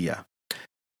media.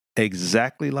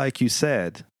 Exactly like you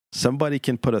said, somebody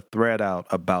can put a thread out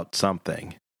about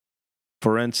something.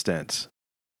 For instance,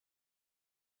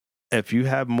 if you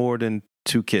have more than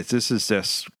 2 kids, this is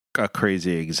just a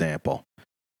crazy example.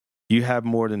 You have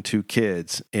more than 2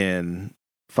 kids in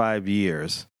 5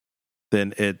 years,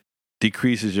 then it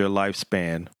decreases your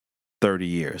lifespan 30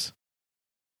 years.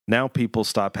 Now people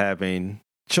stop having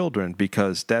children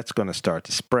because that's going to start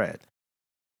to spread.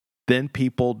 then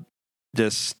people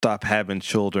just stop having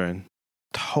children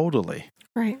totally.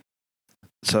 Right.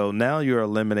 So now you're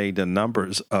eliminating the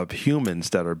numbers of humans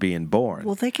that are being born.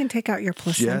 Well, they can take out your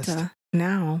placenta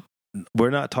now. We're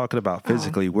not talking about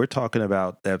physically. We're talking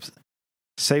about,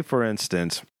 say, for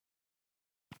instance,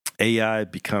 AI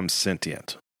becomes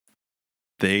sentient.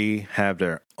 They have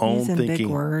their own Using thinking. big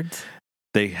words.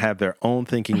 They have their own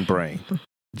thinking brain.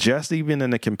 Just even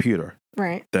in a computer.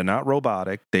 Right. They're not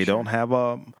robotic. They don't have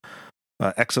a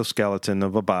exoskeleton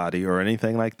of a body or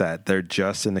anything like that. They're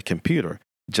just in a computer.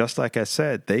 Just like I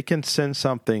said, they can send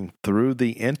something through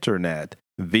the internet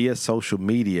via social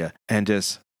media and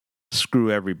just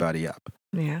screw everybody up.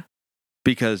 Yeah.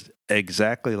 Because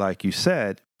exactly like you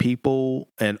said, people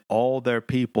and all their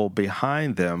people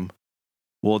behind them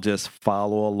will just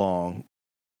follow along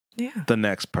the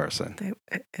next person.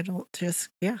 It'll just,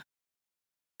 yeah.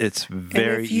 It's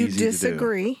very easy to do. If you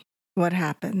disagree, what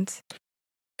happens?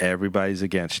 Everybody's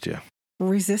against you.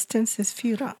 Resistance is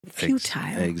futile.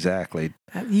 Exactly.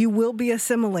 You will be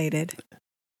assimilated.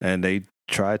 And they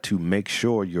try to make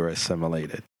sure you're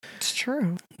assimilated. It's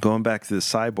true. Going back to the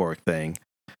cyborg thing,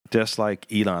 just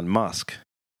like Elon Musk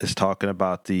is talking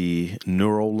about the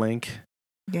Neuralink.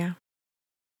 Yeah.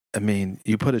 I mean,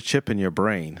 you put a chip in your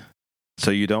brain, so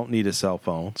you don't need a cell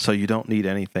phone, so you don't need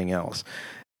anything else.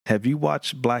 Have you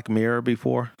watched Black Mirror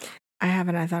before? I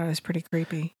haven't. I thought it was pretty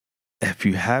creepy. If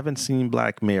you haven't seen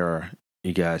Black Mirror,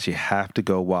 you guys, you have to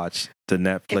go watch the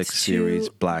Netflix series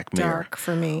Black Mirror. Dark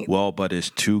for me. Well, but it's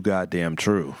too goddamn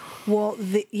true. Well,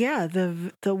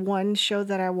 the one show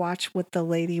that I watched with the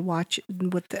lady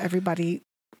everybody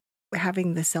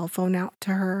having the cell phone out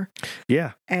to her.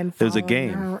 Yeah. And it was a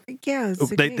game. Her. Yeah,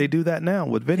 they do that now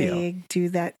with video. They do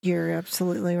that. You're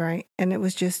absolutely right. And it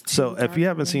was just so if you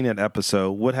haven't seen that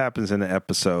episode, what happens in the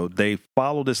episode? They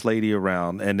follow this lady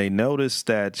around and they notice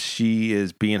that she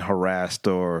is being harassed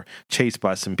or chased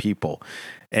by some people.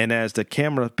 And as the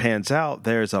camera pans out,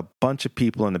 there's a bunch of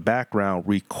people in the background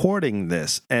recording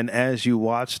this. And as you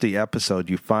watch the episode,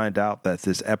 you find out that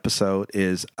this episode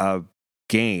is a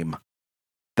game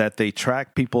that they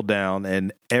track people down,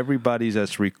 and everybody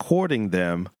that's recording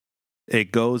them,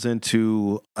 it goes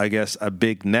into, I guess, a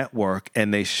big network,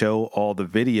 and they show all the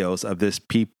videos of this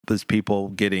people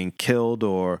getting killed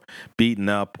or beaten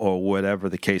up or whatever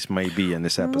the case may be in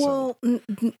this episode. Well,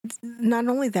 not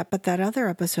only that, but that other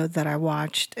episode that I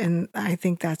watched, and I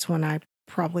think that's when I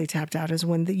probably tapped out, is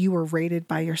when you were rated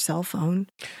by your cell phone.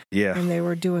 Yeah. And they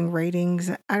were doing ratings.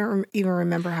 I don't even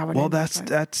remember how it ended. Well,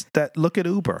 that's look at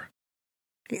Uber.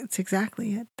 It's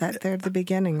exactly it. That they're at the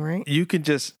beginning, right? You can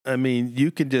just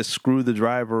screw the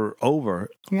driver over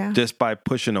just by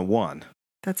pushing a 1.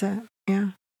 That's it. Yeah.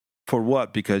 For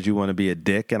what? Because you want to be a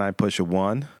dick and I push a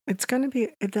 1? It's going to be,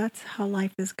 that's how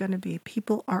life is going to be.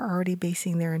 People are already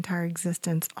basing their entire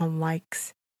existence on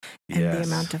likes and the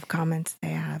amount of comments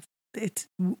they have.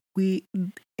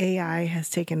 AI has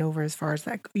taken over as far as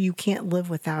that. You can't live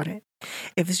without it.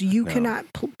 If you cannot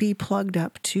be plugged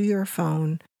up to your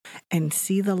phone and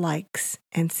see the likes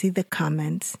and see the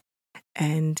comments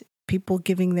and people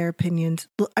giving their opinions.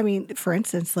 I mean, for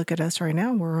instance, look at us right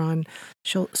now. We're on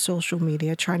social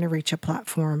media trying to reach a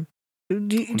platform.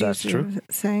 That's true. What I'm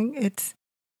saying?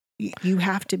 You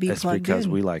have to be plugged in. It's because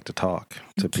we like to talk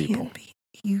to people.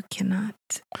 You cannot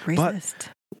resist.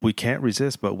 But we can't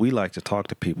resist, but we like to talk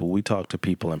to people. We talk to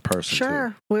people in person.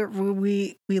 Sure. Too.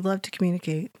 We love to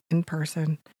communicate in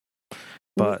person.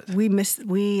 But we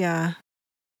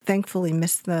thankfully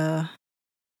missed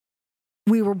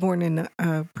we were born in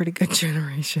a pretty good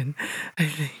generation, I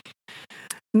think.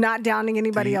 Not downing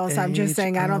anybody else. I'm just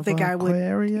saying I don't think I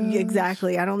would.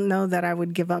 Exactly. I don't know that I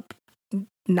would give up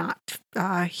not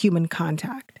human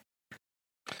contact.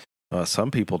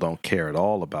 Some people don't care at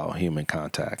all about human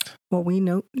contact. Well, we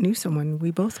knew someone.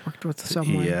 We both worked with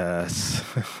someone. Yes.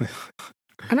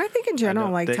 And I think in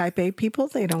general, type A people,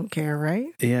 they don't care, right?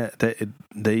 Yeah,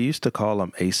 they used to call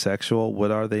them asexual.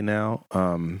 What are they now?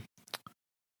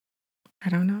 I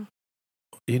don't know.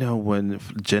 You know, when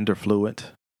gender fluid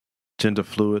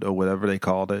or whatever they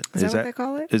called it. Is that what they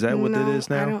call it? Is that what it is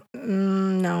now? I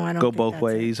don't go both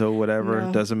ways or whatever. No.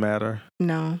 It doesn't matter.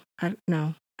 No, I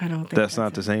don't think that's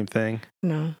not the same thing.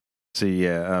 No. See,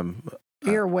 yeah.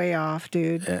 You're way off,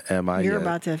 dude. Am I? You're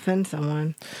about to offend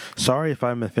someone. Sorry if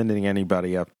I'm offending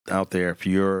anybody out there. If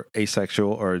you're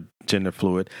asexual or gender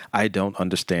fluid, I don't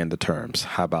understand the terms.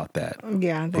 How about that?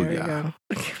 Yeah, there you go.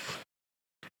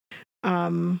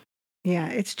 Yeah,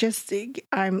 it's just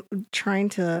I'm trying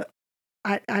to.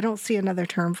 I don't see another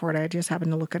term for it. I just happen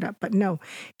to look it up. But no,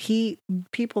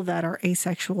 people that are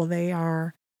asexual,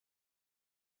 they're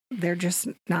just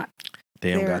not.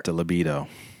 They don't got the libido.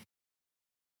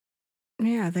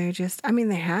 Yeah, they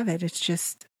have it. It's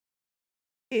just,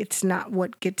 it's not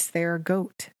what gets their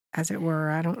goat, as it were.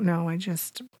 I don't know.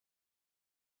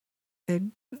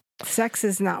 Sex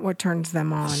is not what turns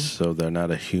them on. So they're not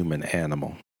a human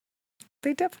animal.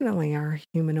 They definitely are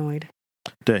humanoid.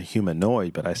 They're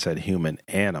humanoid, but I said human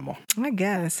animal. I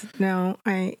guess. No,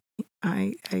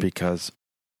 because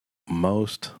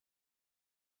most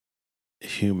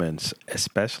humans,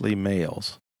 especially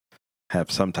males, have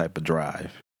some type of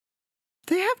drive.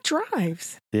 They have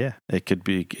drives. Yeah,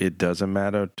 it doesn't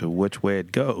matter to which way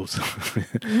it goes.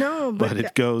 No, but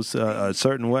it goes a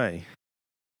certain way.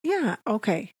 Yeah,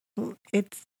 okay.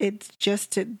 It's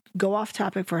just to go off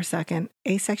topic for a second.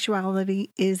 Asexuality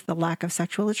is the lack of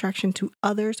sexual attraction to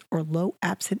others or low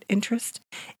absent interest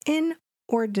in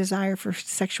or desire for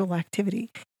sexual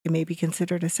activity. It may be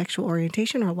considered a sexual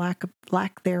orientation or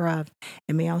lack thereof.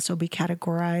 It may also be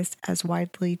categorized as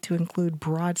widely to include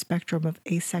broad spectrum of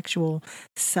asexual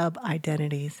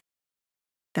sub-identities.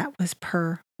 That was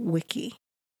per wiki.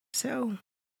 So,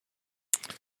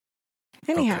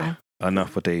 anyhow. Okay.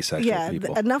 Enough with the asexual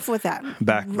people. Enough with that.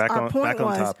 Back on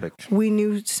topic. We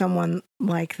knew someone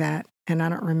like that, and I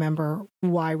don't remember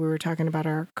why we were talking about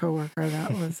our coworker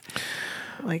that was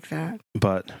like that.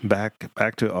 But back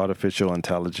to artificial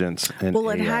intelligence and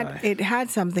AI. It had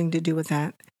something to do with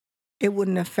that. It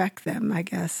wouldn't affect them, I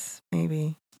guess.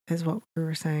 Maybe is what we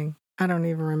were saying. I don't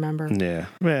even remember. Yeah,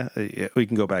 we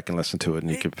can go back and listen to it,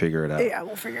 and you can figure it out. Yeah,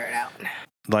 we'll figure it out.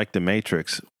 Like the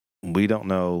Matrix. We don't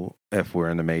know if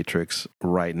we're in the Matrix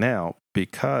right now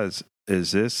because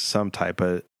is this some type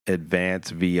of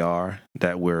advanced VR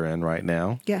that we're in right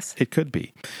now? Yes. It could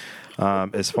be.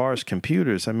 As far as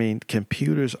computers,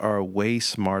 computers are way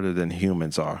smarter than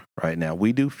humans are right now.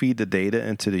 We do feed the data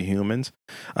into the humans.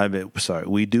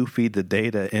 We do feed the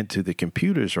data into the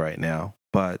computers right now,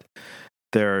 but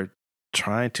they're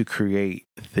trying to create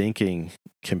thinking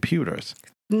computers.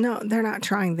 No, they're not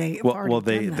trying. They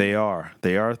are.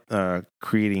 They are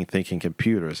creating thinking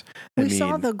computers. We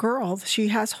saw the girl. She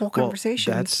has whole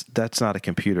conversations. That's not a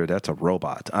computer. That's a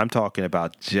robot. I'm talking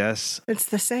about just. It's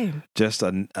the same. Just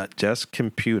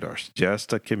computers.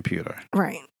 Just a computer.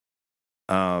 Right.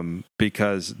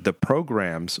 Because the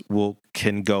programs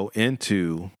can go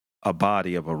into a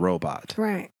body of a robot.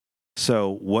 Right. So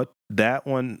what that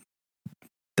one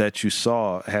that you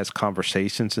saw has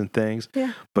conversations and things.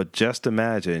 Yeah. But just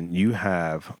imagine you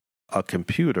have a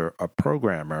computer, a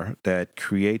programmer that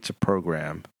creates a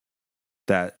program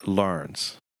that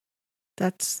learns.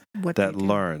 That's what that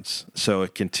learns. So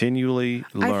it continually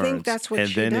learns. I think that's what and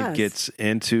she then does. It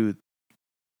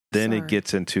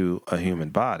gets into a human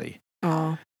body.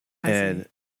 Oh. And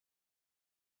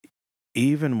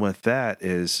even with that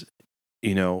is,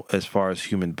 as far as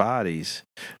human bodies,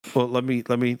 well, let me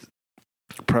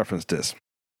preference this.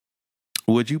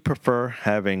 Would you prefer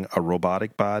having a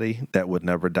robotic body that would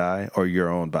never die or your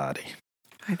own body?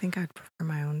 I think I'd prefer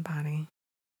my own body.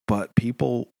 But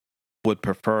people would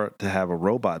prefer to have a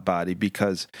robot body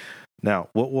because now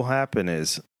what will happen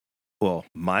is,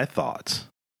 my thoughts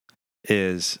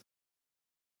is,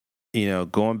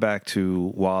 going back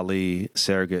to WALL-E,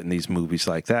 Surrogate, and these movies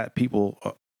like that, people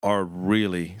are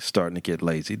really starting to get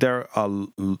lazy. There are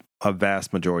a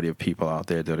vast majority of people out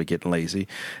there that are getting lazy,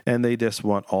 and they just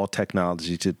want all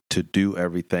technology to do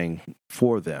everything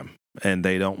for them, and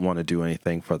they don't want to do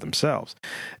anything for themselves.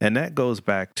 And that goes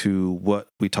back to what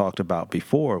we talked about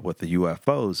before with the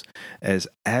UFOs,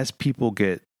 as people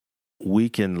get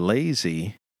weak and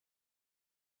lazy,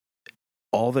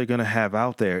 all they're going to have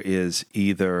out there is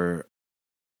either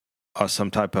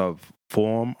some type of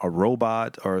form, a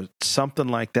robot, or something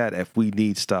like that if we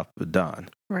need stuff done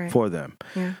for them.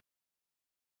 Yeah.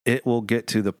 It will get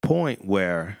to the point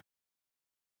where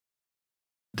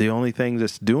the only thing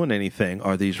that's doing anything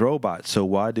are these robots. So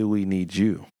why do we need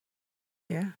you?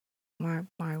 Yeah. Why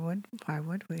would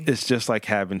we? It's just like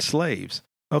having slaves.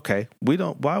 Okay,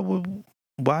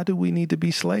 why do we need to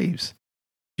be slaves?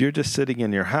 You're just sitting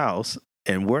in your house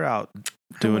and we're out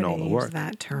doing all the work. Use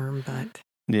that term, but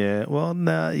yeah, well,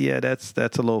 that's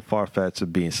a little far-fetched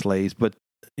of being slaves, but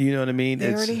you know what I mean?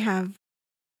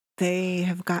 They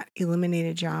have got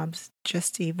eliminated jobs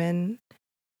just even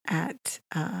at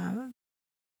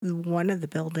one of the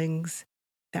buildings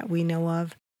that we know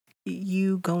of.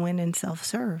 You go in and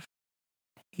self-serve.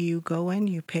 You go in,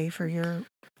 you pay for your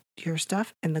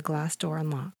stuff, and the glass door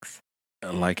unlocks.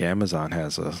 Like Amazon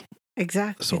has a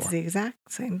exact. store. It's the exact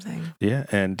same thing. Yeah,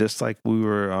 and just like we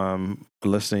were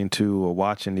listening to or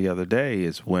watching the other day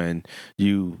is when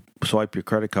you swipe your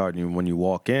credit card and when you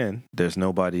walk in, there's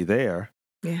nobody there.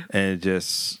 Yeah. And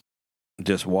just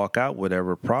walk out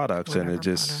whatever products and it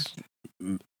just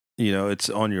it's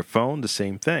on your phone, the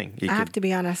same thing. I have to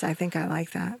be honest, I think I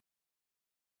like that.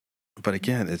 But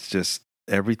again, it's just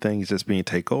everything's just being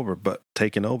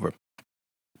taken over.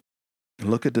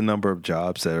 Look at the number of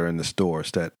jobs that are in the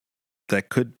stores that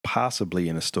could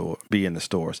possibly be in the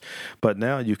stores. But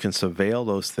now you can surveil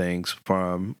those things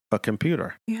from a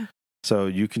computer. Yeah. So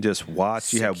you can just watch.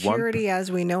 Security,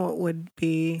 as we know it, would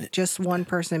be just one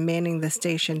person manning the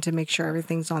station to make sure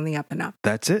everything's on the up and up.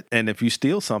 That's it. And if you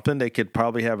steal something, they could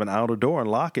probably have an outer door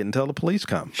and lock it until the police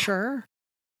come. Sure.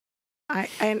 I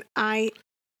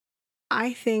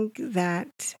think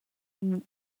that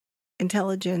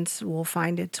intelligence will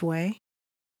find its way.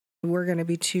 We're going to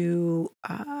be too...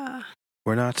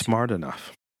 we're not smart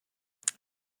enough.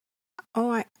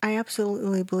 Oh, I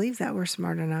absolutely believe that we're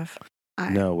smart enough.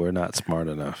 No, we're not smart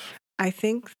enough. I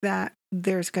think that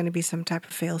there's going to be some type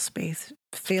of fail safe.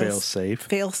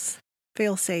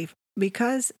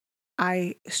 Because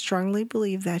I strongly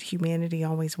believe that humanity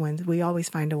always wins. We always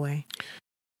find a way.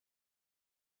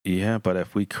 Yeah, but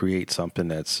if we create something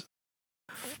that's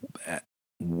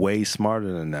way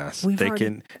smarter than us,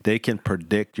 they can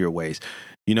predict your ways.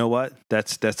 You know what?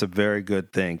 That's a very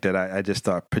good thing that I just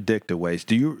thought, predict the ways.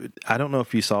 I don't know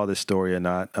if you saw this story or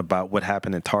not about what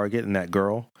happened in Target and that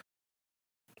girl.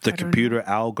 The computer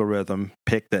algorithm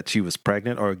picked that she was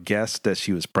pregnant or guessed that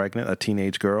she was pregnant, a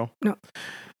teenage girl. No.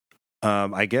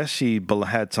 I guess she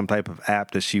had some type of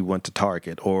app that she went to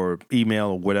Target or email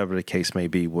or whatever the case may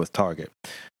be with Target.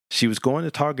 She was going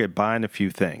to Target buying a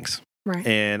few things. Right.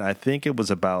 And I think it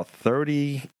was about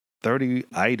 30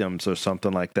 items or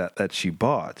something like that she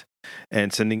bought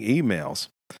and sending emails.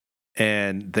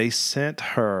 And they sent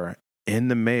her in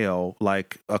the mail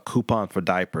like a coupon for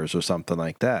diapers or something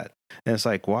like that. And it's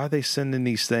like, why are they sending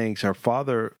these things? Her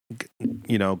father,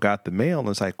 got the mail, and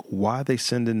it's like, why are they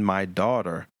sending my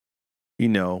daughter,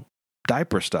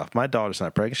 diaper stuff? My daughter's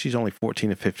not pregnant. She's only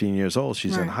 14 or 15 years old.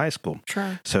 She's in high school.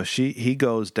 Sure. So he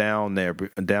goes down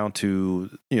to,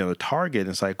 the Target. And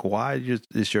it's like, why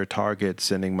is your Target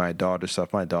sending my daughter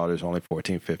stuff? My daughter's only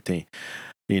 14, 15,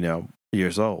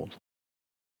 years old.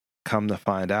 Come to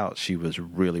find out, she was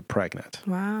really pregnant.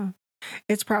 Wow.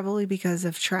 It's probably because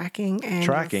of tracking and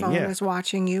your phone is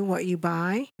watching you, what you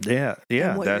buy. Yeah.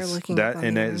 And what you're looking at on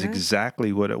the that's internet.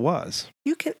 exactly what it was.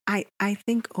 You can. I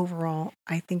think overall,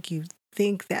 I think you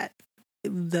think that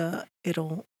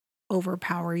it'll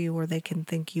overpower you, or they can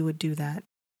think you would do that.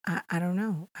 I don't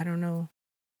know.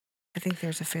 I think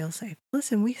there's a failsafe.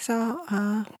 Listen, we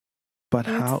saw. But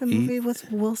what's the movie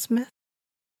with Will Smith?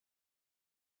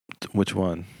 Which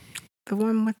one? The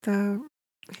one with the.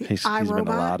 He's been in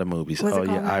a lot of movies. Oh,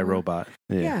 yeah, iRobot.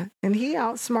 Yeah, and he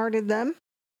outsmarted them.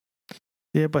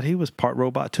 Yeah, but he was part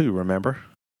robot too, remember?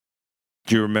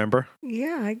 Do you remember?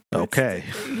 Yeah. Okay.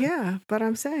 Yeah, but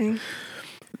I'm saying.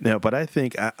 No, but I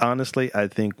think, honestly,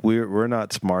 we're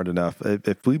not smart enough.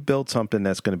 If we build something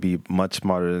that's going to be much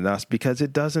smarter than us, because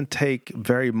it doesn't take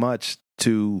very much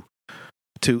to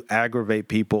aggravate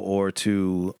people or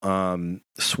to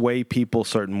sway people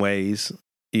certain ways,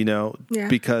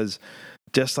 because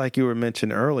just like you were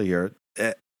mentioned earlier,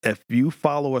 if you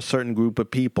follow a certain group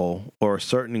of people or a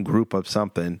certain group of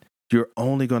something, you're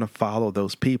only going to follow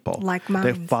those people. Like mine.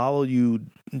 They follow you,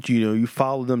 you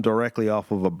follow them directly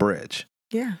off of a bridge.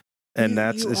 Yeah. And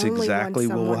that's exactly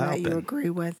what will happen. That you agree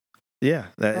with. Yeah.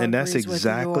 And that's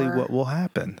exactly what will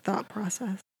happen. Thought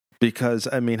process. Because,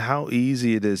 how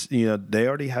easy it is. They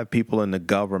already have people in the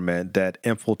government that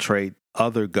infiltrate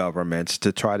other governments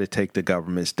to try to take the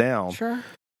governments down. Sure.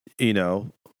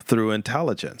 Through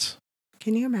intelligence.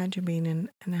 Can you imagine being in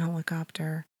a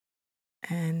helicopter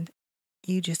and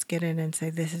you just get in and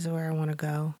say, this is where I want to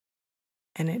go?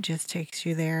 And it just takes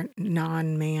you there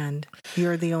non-manned.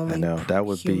 You're the only human. I know.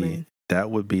 That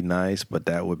would be nice, but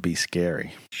that would be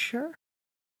scary. Sure.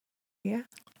 Yeah.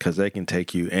 Because they can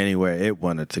take you anywhere it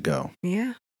wanted to go.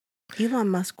 Yeah. Elon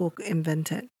Musk will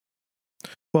invent it.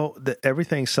 Well,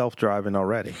 everything's self-driving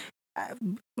already.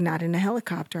 Not in a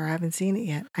helicopter. I haven't seen it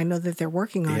yet. I know that they're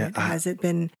working on it. Has it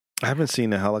been? I haven't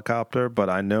seen a helicopter, but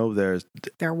I know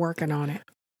they're working on it.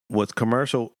 With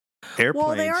commercial airplanes.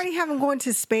 Well, they already have them going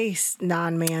to space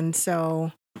non-manned,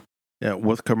 so. Yeah,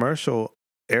 with commercial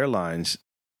airlines,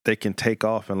 they can take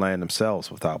off and land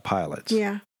themselves without pilots.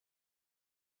 Yeah.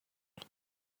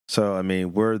 So,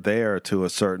 we're there to a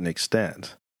certain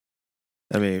extent.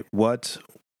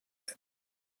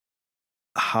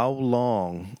 How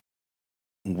long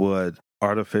would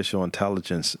artificial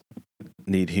intelligence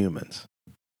need humans?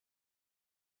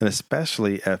 And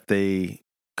especially if they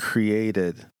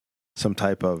created some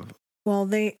type of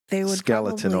they would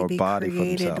skeleton or be body for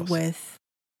created themselves. with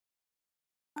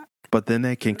But then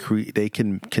they can they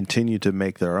can continue to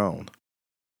make their own.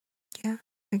 Yeah,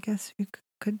 I guess you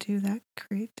could do that,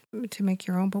 create to make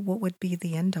your own, but what would be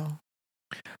the end all?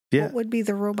 Yeah. What would be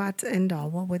the robot's end all?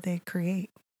 What would they create?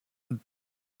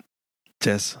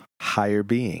 Just higher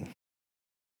being.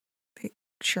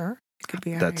 Sure, it could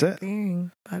be a That's higher it.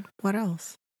 being, but what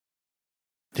else?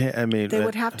 Yeah, I mean, They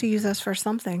would have to use us for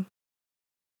something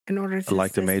in order to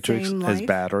like the Matrix sustain as life.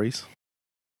 batteries.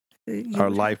 You Our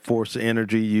would life force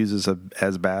energy uses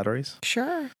as batteries.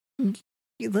 Sure.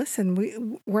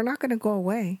 Listen, we're not going to go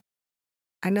away.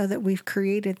 I know that we've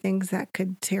created things that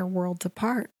could tear worlds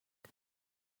apart.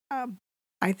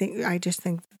 I just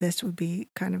think this would be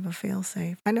kind of a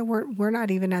fail-safe. I know we're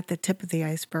not even at the tip of the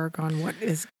iceberg on what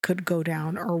could go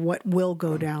down or what will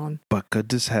go down. But could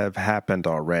this have happened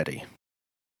already?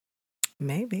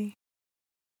 Maybe.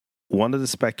 One of the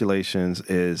speculations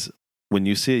is when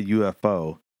you see a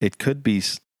UFO, it could be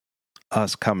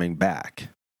us coming back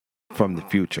from the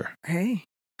future. Hey.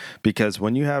 Because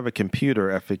when you have a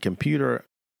computer, if a computer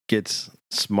gets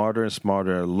smarter and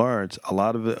smarter and learns a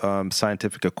lot of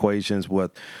scientific equations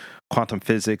with quantum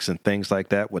physics and things like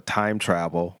that, with time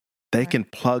travel, they can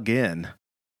plug in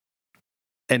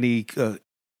any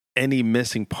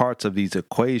missing parts of these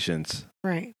equations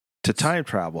to time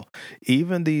travel.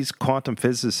 Even these quantum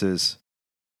physicists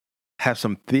have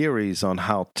some theories on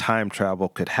how time travel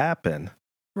could happen.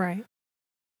 Right.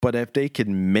 But if they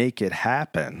can make it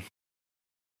happen,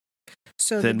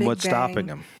 so then what's stopping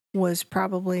them? Was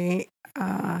probably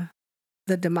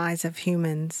the demise of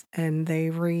humans, and they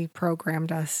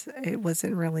reprogrammed us. It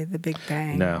wasn't really the Big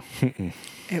Bang. No.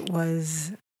 It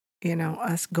was,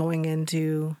 us going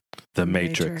into the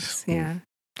Matrix. Yeah.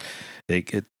 It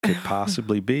could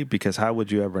possibly be, because how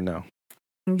would you ever know?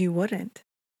 You wouldn't.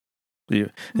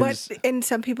 And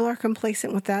some people are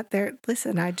complacent with that.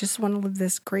 Listen, I just want to live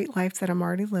this great life that I'm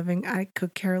already living. I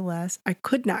could care less. I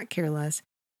could not care less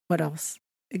what else,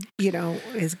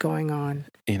 is going on.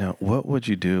 What would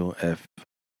you do if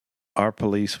our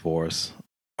police force,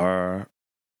 our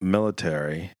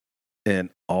military, and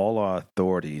all our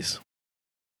authorities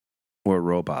were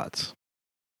robots?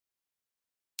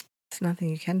 It's nothing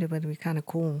you can do, but it'd be kind of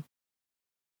cool.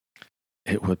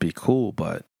 It would be cool,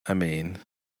 but I mean,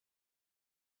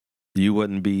 you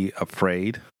wouldn't be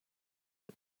afraid?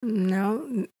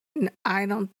 No, I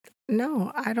don't.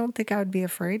 No, I don't think I would be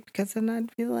afraid, because then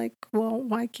I'd be like, well,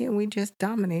 why can't we just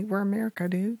dominate? We're America,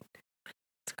 dude.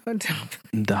 Let's go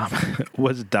dominate.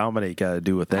 What's dominate got to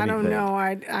do with anything? I don't know.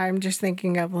 I'm just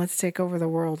thinking of let's take over the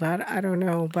world. I don't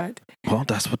know, but... Well,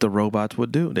 that's what the robots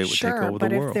would do. They would take over the world.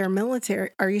 But if they're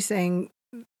military... Are you saying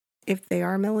if they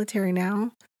are military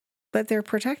now, but they're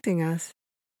protecting us?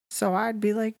 So I'd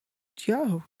be like,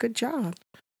 yo, good job.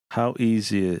 How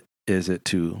easy is it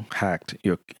to hack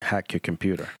your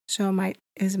computer? So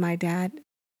is my dad,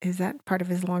 is that part of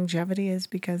his longevity is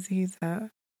because he's a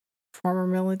former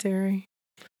military?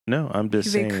 No, I'm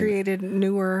just saying. They created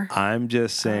newer. I'm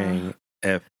just saying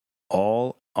if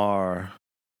all our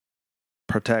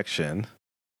protection,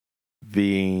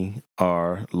 being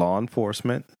our law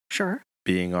enforcement, sure,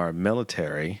 being our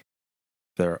military,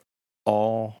 they're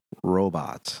all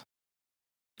robots.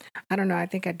 I don't know. I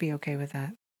think I'd be okay with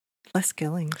that. Less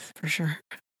killings, for sure.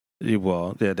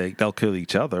 Well, yeah, they'll kill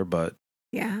each other, but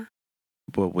yeah,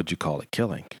 what would you call it?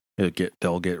 Killing.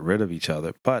 They'll get rid of each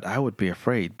other. But I would be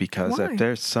afraid, because if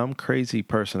there's some crazy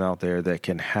person out there that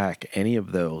can hack any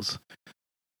of those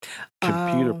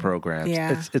computer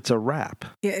programs, it's a wrap.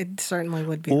 Yeah, it certainly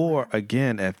would be. Or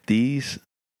again, if these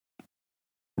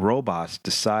robots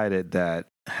decided that,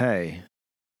 hey,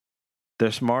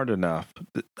 they're smart enough,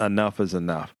 enough is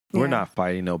enough. We're not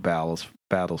fighting no battles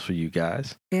for you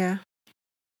guys. Yeah.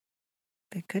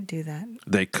 They could do that.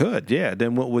 They could, yeah.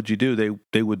 Then what would you do?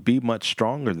 They would be much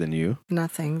stronger than you.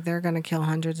 Nothing. They're going to kill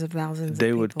hundreds of thousands of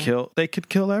people. They could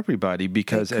kill everybody,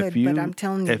 because if you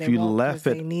left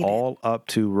it all up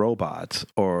to robots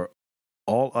or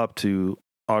all up to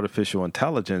artificial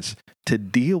intelligence to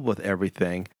deal with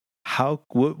everything,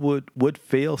 what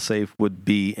fail safe would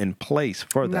be in place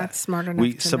for that? Not smart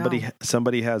enough to know.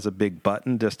 Somebody has a big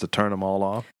button just to turn them all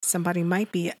off. Somebody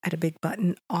might be at a big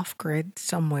button off grid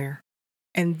somewhere,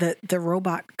 and the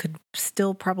robot could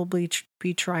still probably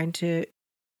be trying to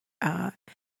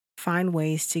find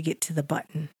ways to get to the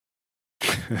button.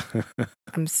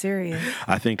 I'm serious.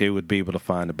 I think they would be able to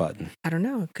find a button. I don't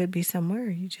know. It could be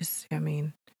somewhere.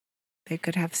 They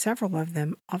could have several of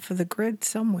them off of the grid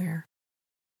somewhere.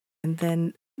 And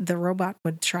then the robot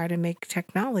would try to make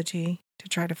technology to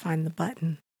try to find the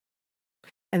button.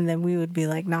 And then we would be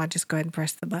like, nah, just go ahead and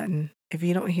press the button. If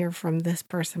you don't hear from this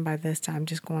person by this time,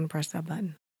 just go and press that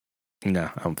button.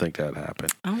 No, I don't think that'd happen.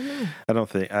 I don't know. I don't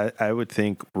think. I would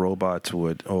think robots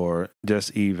would, or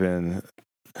just even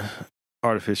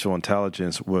artificial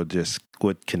intelligence would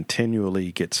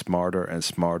continually get smarter and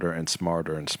smarter and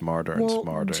smarter and smarter and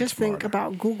smarter. Just think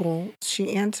about Google.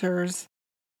 She answers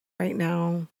right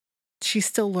now. She's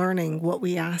still learning what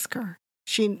we ask her.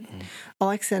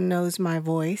 Alexa knows my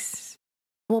voice.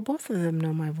 Well, both of them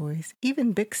know my voice.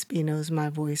 Even Bixby knows my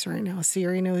voice right now.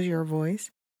 Siri knows your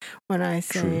voice. When I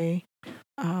say,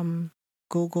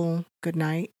 Google, good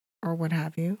night, or what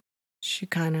have you, she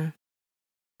kind of,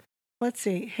 let's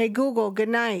see. Hey, Google, good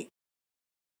night.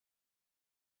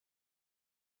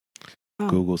 Oh.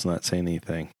 Google's not saying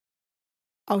anything.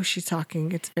 Oh, she's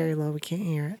talking. It's very low. We can't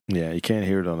hear it. Yeah, you can't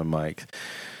hear it on the mic.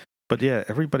 But yeah,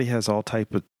 everybody has all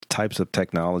types of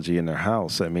technology in their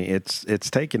house. I mean, it's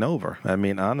taken over. I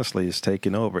mean, honestly, it's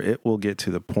taken over. It will get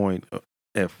to the point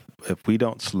if we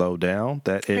don't slow down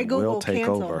that it Google, will take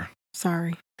cancel. over.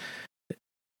 Sorry.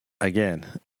 Again,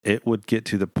 it would get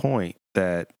to the point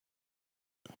that,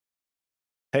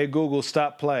 hey, Google,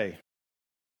 stop play.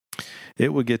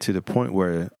 It would get to the point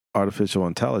where artificial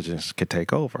intelligence could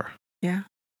take over. Yeah.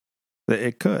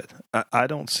 It could. I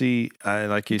don't see.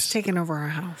 It's taking over our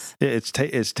house. It's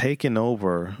taking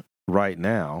over right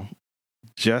now.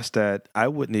 Just that I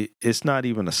wouldn't. It's not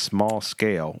even a small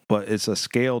scale, but it's a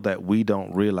scale that we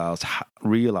don't realize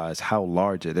how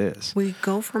large it is. We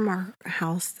go from our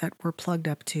house that we're plugged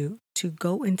up to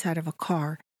go inside of a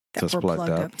car that we're plugged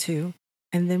up to,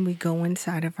 and then we go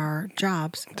inside of our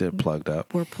jobs. They're plugged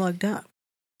up. We're plugged up.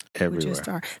 Everywhere. We just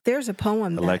are. There's a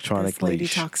poem that this lady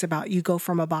leash. talks about. You go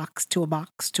from a box to a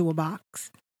box to a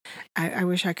box. I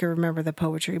wish I could remember the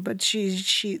poetry, but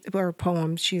her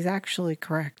poem, she's actually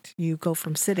correct. You go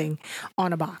from sitting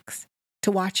on a box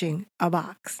to watching a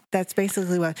box. That's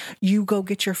basically what you go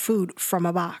get your food from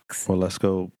a box. Well, let's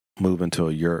go move into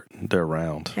a yurt. They're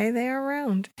round. Hey, they are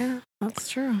round. Yeah, that's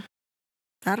true.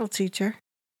 That'll teach her.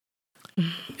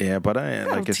 Yeah, but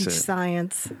That'll like I teach said,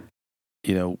 science.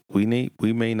 You know, we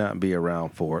may not be around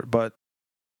for it, but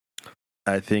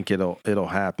I think it'll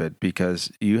happen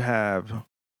because you have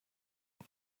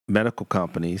medical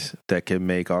companies that can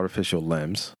make artificial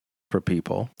limbs for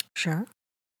people. Sure.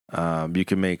 You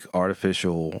can make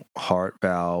artificial heart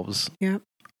valves. Yep.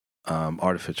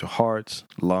 Artificial hearts,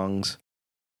 lungs.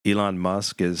 Elon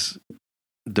Musk is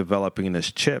developing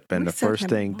this chip, and the first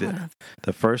thing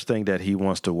that he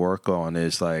wants to work on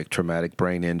is like traumatic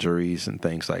brain injuries and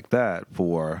things like that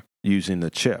for using the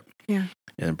chip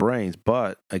in brains.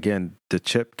 But again, the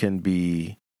chip can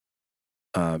be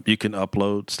you can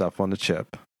upload stuff on the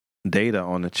chip, data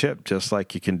on the chip, just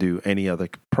like you can do any other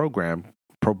programmable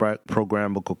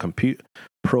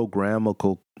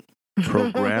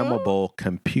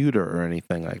computer or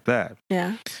anything like that.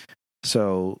 Yeah.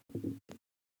 So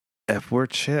if we're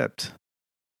chipped,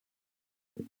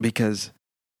 because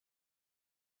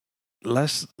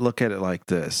let's look at it like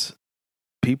this.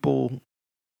 People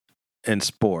in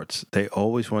sports, they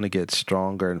always want to get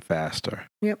stronger and faster.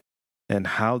 Yep. And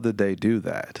how did they do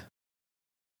that?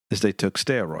 Is they took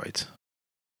steroids.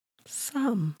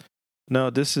 Some. No,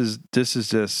 this is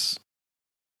just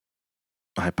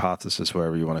hypothesis,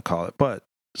 whatever you want to call it. But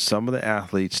some of the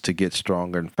athletes, to get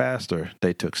stronger and faster,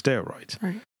 they took steroids.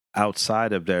 Right.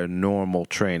 Outside of their normal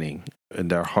training and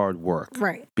their hard work,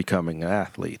 right, becoming an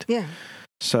athlete. Yeah.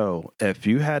 So if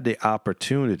you had the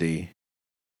opportunity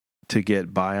to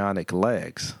get bionic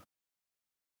legs,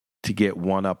 to get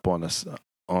one up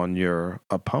on your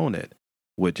opponent,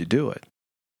 would you do it?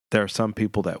 There are some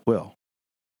people that will.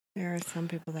 There are some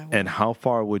people that will. And how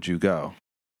far would you go?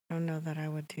 I don't know that I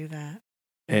would do that.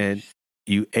 And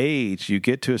you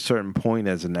get to a certain point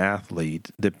as an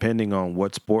athlete, depending on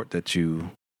what sport that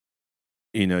you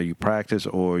practice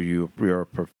or your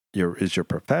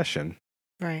profession.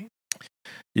 Right.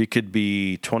 You could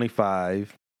be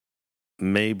 25,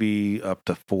 maybe up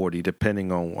to 40,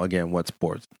 depending on, again, what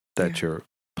sport that you're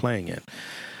playing in.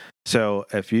 So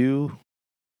if you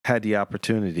had the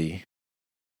opportunity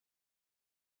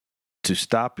to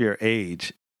stop your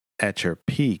age at your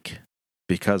peak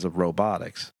because of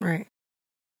robotics, right?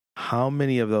 How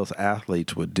many of those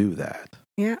athletes would do that?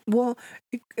 Yeah. Well,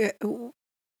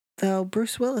 the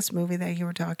Bruce Willis movie that you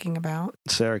were talking about.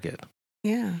 Surrogate.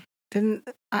 Yeah.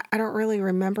 I don't really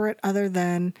remember it other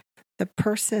than the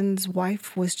person's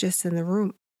wife was just in the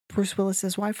room. Bruce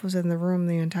Willis's wife was in the room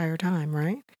the entire time,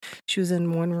 right? She was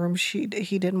in one room.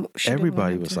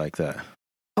 Everybody was like that.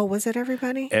 Oh, was it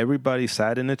everybody? Everybody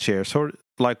sat in a chair, sort of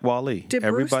like Wall-E. Did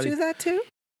Bruce do that too?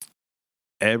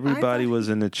 Everybody was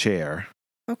in the chair.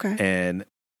 Okay. And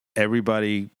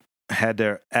everybody had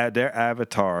their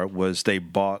avatar was they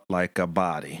bought like a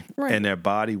body, Right. and their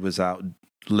body was out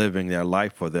living their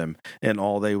life for them, and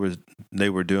all they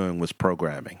were doing was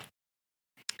programming.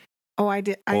 Oh, I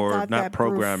did. I or thought not that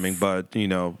programming, but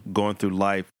going through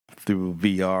life through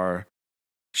VR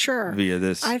sure. via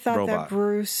this I thought robot. that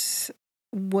Bruce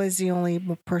was the only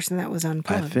person that was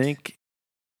unplugged.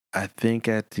 I think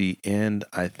at the end,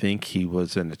 I think he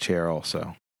was in a chair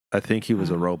also. I think he was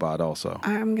a robot also.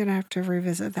 I'm gonna have to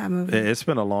revisit that movie. It's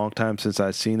been a long time since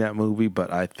I've seen that movie,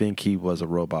 but I think he was a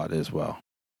robot as well.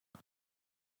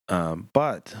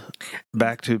 But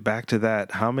back to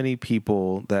that, how many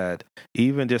people that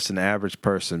even just an average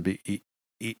person,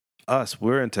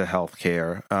 we're into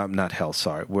healthcare, not health,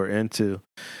 sorry, we're into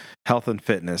health and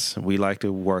fitness. We like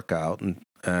to work out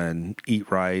and eat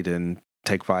right and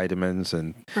take vitamins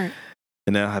right.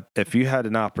 And now if you had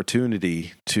an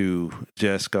opportunity to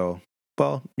just go,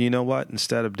 well, you know what?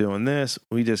 Instead of doing this,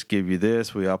 we just give you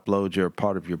this. We upload your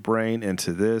part of your brain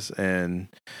into this, and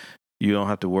you don't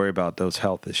have to worry about those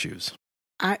health issues.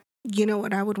 You know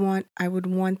what I would want? I would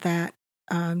want that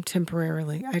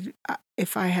temporarily.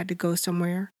 If I had to go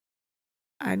somewhere,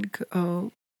 I'd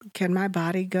go. Can my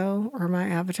body go or my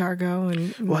avatar go?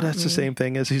 And well, that's the same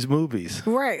thing as these movies,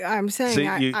 right? I'm saying.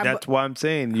 See, that's why I'm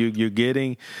saying you're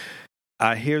getting.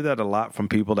 I hear that a lot from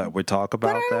people that would talk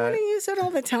about that. But I don't want to use it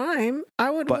all the time.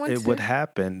 But it would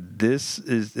happen. This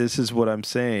is what I'm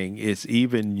saying. It's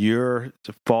even you're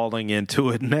falling into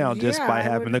it now just by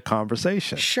having a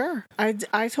conversation. Sure.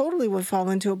 I totally would fall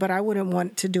into it, but I wouldn't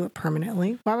want to do it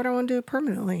permanently. Why would I want to do it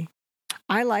permanently?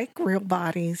 I like real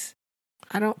bodies.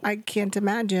 I can't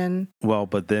imagine. Well,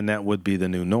 but then that would be the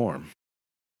new norm.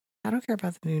 I don't care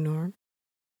about the new norm.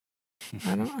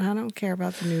 I don't care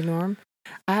about the new norm.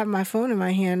 I have my phone in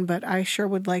my hand, but I sure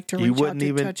would like to reach out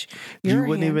to touch your hand. You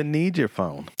wouldn't even need your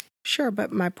phone. Sure,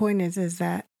 but my point is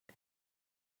that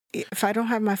if I don't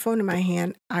have my phone in my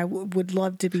hand, I would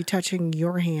love to be touching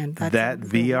your hand. That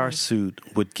VR suit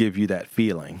would give you that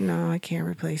feeling. No, I can't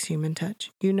replace human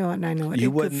touch. You know it, and I know it. You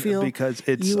wouldn't, because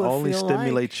it only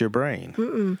stimulates your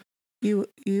brain.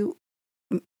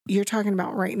 You're talking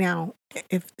about right now.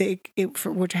 If it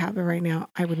were to happen right now,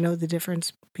 I would know the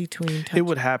difference between touch. It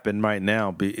would happen right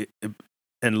now.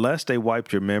 Unless they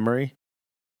wiped your memory,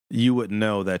 you would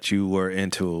know that you were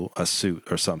into a suit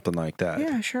or something like that.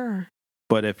 Yeah, sure.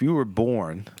 But if you were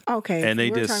born, okay, and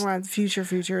we're talking about the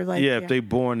future, like if they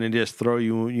born and just throw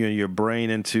your brain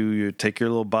into take your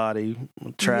little body,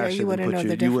 trash it, and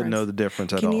put you wouldn't know the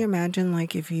difference at all. Can you imagine,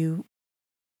 like, if you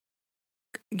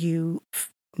knew,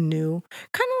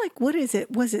 kind of like, what is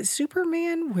it? Was it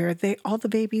Superman where all the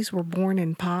babies were born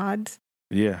in pods?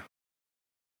 Yeah.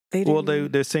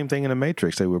 The same thing in the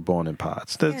Matrix. They were born in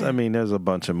pods. Yeah. I mean, there's a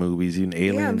bunch of movies, even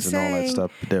aliens and all that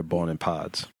stuff. They're born in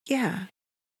pods. Yeah.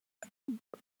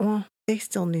 Well, they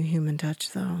still knew human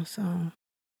touch, though, so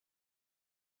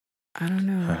I don't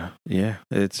know. Yeah,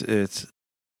 it's.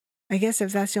 I guess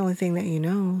if that's the only thing that you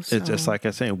know, so. It's just like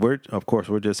I'm saying. We're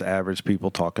just average people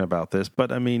talking about this,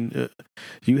 but I mean,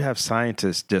 you have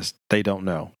scientists they don't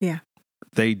know. Yeah,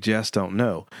 they just don't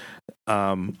know.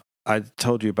 I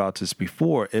told you about this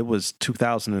before. It was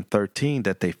 2013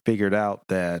 that they figured out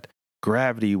that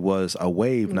gravity was a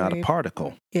wave, not a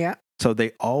particle. Yeah. So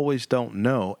they always don't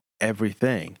know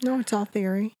everything. No, it's all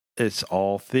theory. It's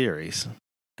all theories.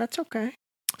 That's okay.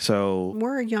 So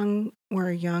we're a young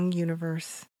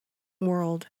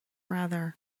world,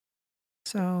 rather.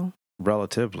 So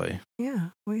relatively. Yeah,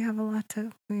 we have a lot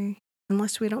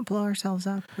unless we don't blow ourselves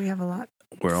up, we have a lot.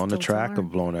 We're on the track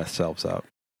of blowing ourselves up.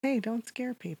 Hey, don't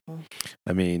scare people.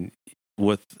 I mean,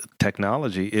 with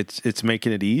technology, it's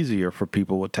making it easier for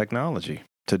people with technology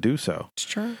to do so. It's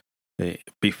true.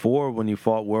 Before, when you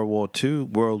fought World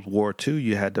War II,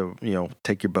 you had to,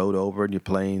 take your boat over and your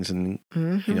planes and,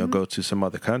 go to some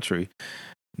other country.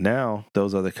 Now,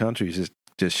 those other countries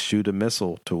just shoot a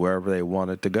missile to wherever they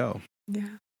want it to go.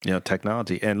 Yeah.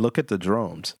 Technology. And look at the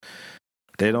drones.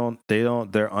 They're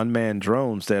unmanned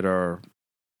drones that are,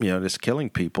 just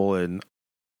killing people in,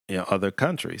 other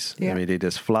countries. Yeah. I mean, they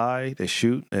just fly, they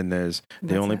shoot, and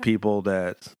the only people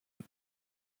that's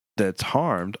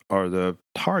harmed are the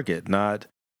target, not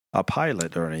a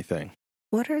pilot or anything.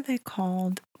 What are they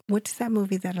called? What's that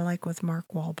movie that I like with Mark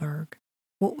Wahlberg?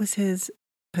 What was his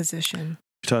position?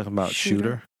 You're talking about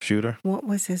Shooter? What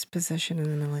was his position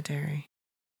in the military?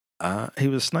 He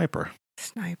was a sniper.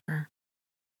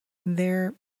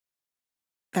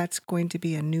 That's going to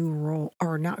be a new role,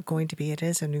 or not going to be, it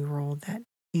is a new role that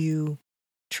you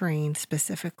train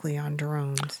specifically on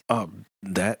drones.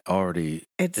 That already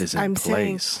is in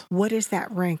place. Saying, what is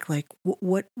that rank? Like,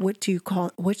 what do you call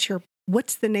it?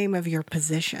 What's the name of your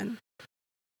position?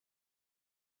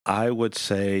 I would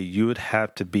say you would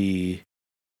have to be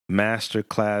Master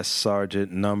Class Sergeant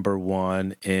number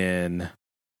 1 in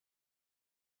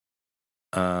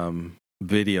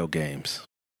video games.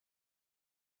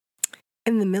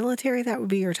 In the military, that would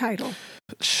be your title.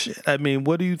 Shit, I mean,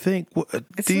 what do you think?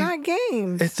 It's not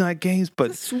games. It's not games,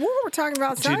 but it's war we're talking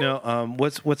about. Do you know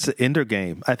what's the Ender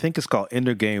game? I think it's called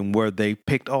Ender game, where they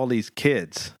picked all these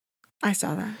kids. I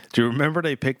saw that. Do you remember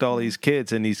they picked all these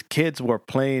kids, and these kids were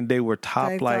playing? They were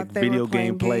top video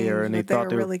game player, and they thought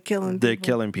they were really killing. They're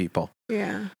killing people.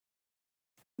 Yeah.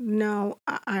 No,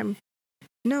 I'm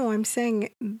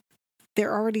saying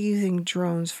they're already using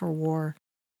drones for war.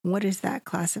 What is that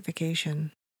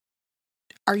classification?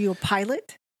 Are you a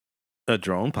pilot? A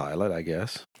drone pilot, I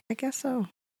guess. I guess so.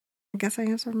 I guess I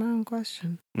answered my own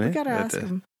question. Yeah, we got to ask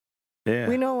them. Yeah.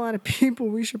 We know a lot of people.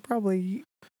 We should probably...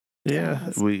 Yeah,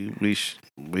 we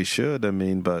should. I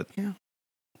mean, but yeah.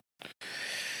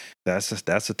 That's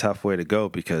a tough way to go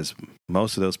because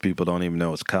most of those people don't even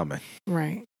know it's coming.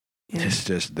 Right. Yeah. It's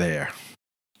just there.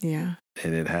 Yeah.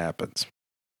 And it happens.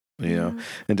 You know?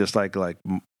 And just like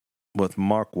with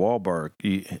Mark Wahlberg,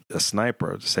 a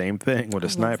sniper, the same thing with a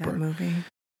sniper. Love that movie.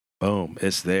 Boom,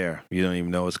 it's there. You don't even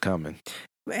know it's coming.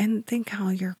 And think how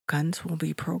your guns will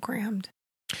be programmed.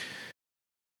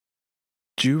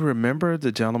 Do you remember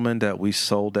the gentleman that we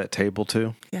sold that table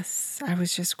to? Yes, I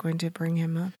was just going to bring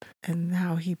him up and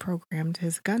how he programmed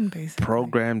his gun, basically.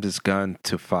 Programmed his gun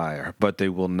to fire, but they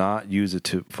will not use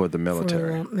it for the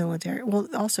military. For the military. Well,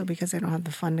 also because they don't have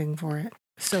the funding for it.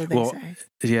 So they say.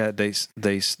 Yeah, they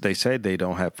say they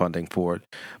don't have funding for it,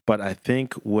 but I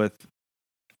think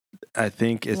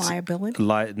it's liability.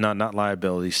 Not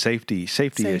liability, safety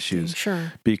issues.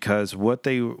 Sure. Because what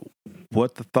the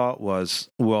thought was,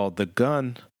 well, the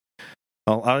gun.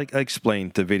 I'll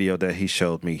explain the video that he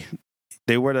showed me.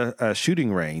 They were at a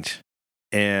shooting range,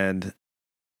 and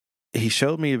he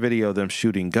showed me a video of them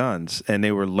shooting guns, and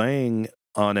they were laying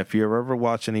on. If you ever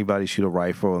watch anybody shoot a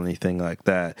rifle or anything like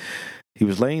that, he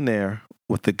was laying there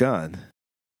with the gun,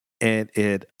 and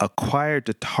it acquired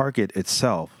the target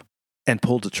itself and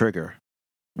pulled the trigger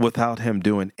without him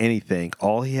doing anything.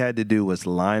 All he had to do was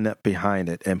line up behind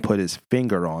it and put his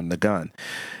finger on the gun.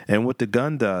 And what the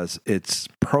gun does, it's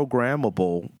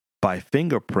programmable by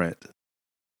fingerprint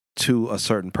to a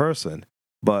certain person.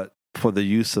 But for the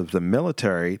use of the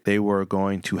military, they were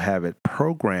going to have it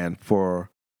programmed for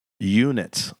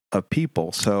units of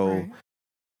people. So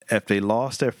if they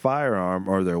lost their firearm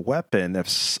or their weapon,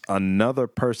 if another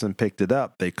person picked it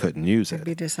up, they couldn't use it. It'd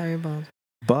be disabled.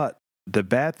 But the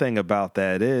bad thing about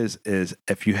that is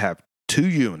if you have 2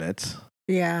 units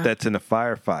that's in a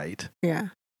firefight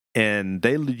and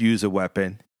they use a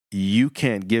weapon, you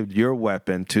can't give your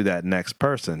weapon to that next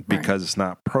person because it's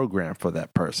not programmed for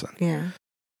that person. Yeah.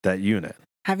 That unit.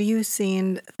 Have you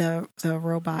seen the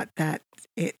robot that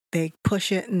they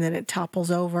push it and then it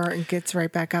topples over and gets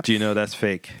right back up? Do you know that's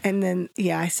fake? And then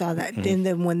I saw that. Mm-hmm. And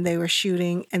then when they were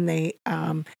shooting and it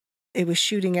was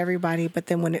shooting everybody, but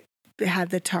then when it had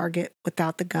the target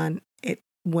without the gun, it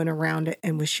went around it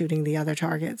and was shooting the other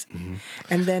targets. Mm-hmm.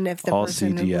 And then if the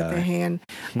person with the hand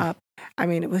up, I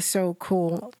mean, it was so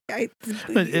cool.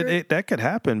 That could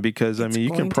happen because, I mean,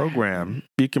 you can program.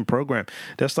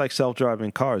 That's like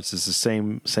self-driving cars. It's the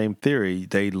same theory.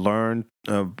 They learn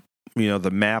the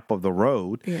map of the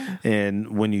road. Yeah.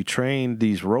 And when you train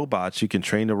these robots, you can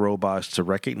train the robots to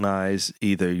recognize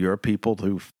either your people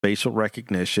through facial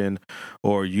recognition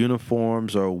or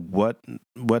uniforms or what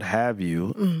have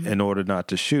you. Mm-hmm. In order not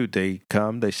to shoot, they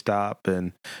come, they stop,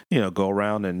 and go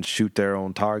around and shoot their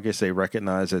own targets. They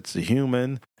recognize it's a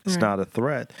human. It's not a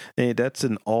threat. And that's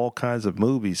in all kinds of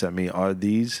movies. I mean, are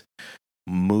these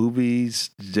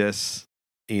movies just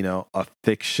a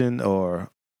fiction or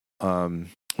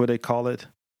what do they call it?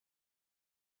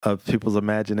 Of people's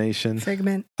imagination?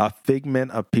 Figment. A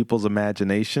figment of people's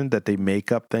imagination that they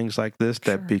make up things like this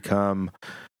that become,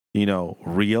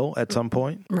 real at some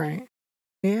point? Right.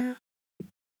 Yeah.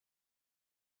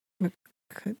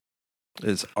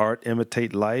 Does art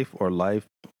imitate life or life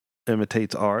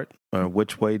imitates art? Or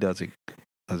which way does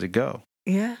it go?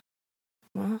 Yeah.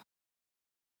 Well,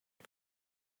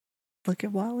 look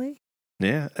at WALL-E.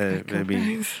 Yeah, I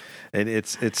mean, and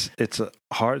it's a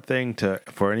hard thing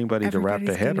for anybody to wrap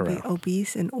their head around. Be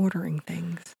obese and ordering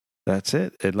things. That's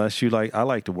it. Unless I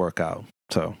like to work out,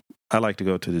 so I like to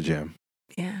go to the gym.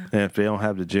 Yeah. And if they don't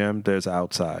have the gym, there's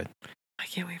outside. I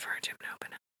can't wait for our gym to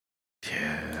open up.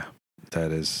 Yeah,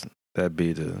 that is That'd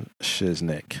be the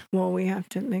shiznick. Well, we have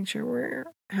to make sure we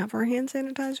have our hand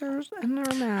sanitizers and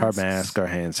our masks. Our mask, our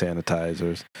hand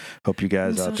sanitizers. Hope you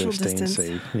guys And out there social staying distance.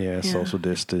 safe. Yeah, social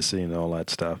distancing and all that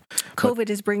stuff. COVID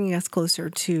is bringing us closer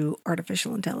to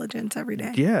artificial intelligence every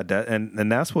day. Yeah,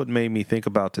 and that's what made me think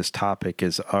about this topic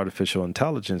is artificial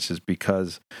intelligence is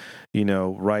because,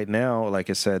 right now, like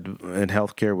I said, in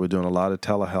healthcare, we're doing a lot of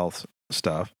telehealth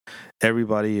stuff.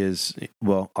 Everybody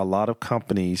a lot of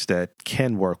companies that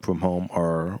can work from home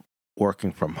are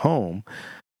working from home.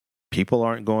 People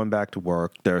aren't going back to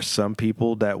work. There are some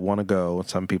people that want to go, and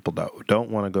some people that don't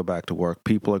want to go back to work.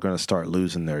 People are going to start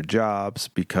losing their jobs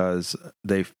because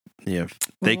they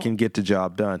can get the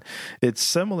job done. It's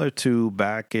similar to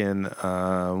back in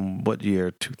what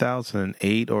year,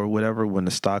 2008 or whatever, when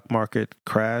the stock market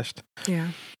crashed.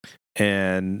 Yeah.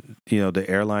 And the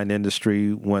airline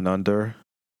industry went under.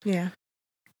 Yeah.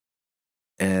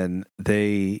 And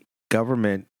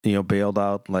government bailed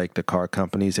out like the car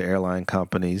companies, the airline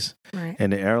companies, right.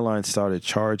 And the airlines started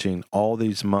charging all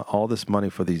this money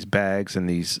for these bags and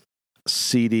these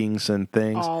seatings and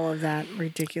things. All of that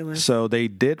ridiculous. So they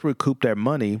did recoup their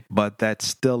money, but that's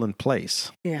still in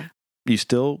place. Yeah. You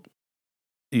still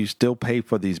pay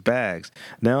for these bags.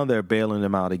 Now they're bailing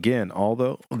them out again.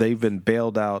 Although they've been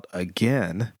bailed out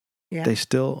again, yeah. they're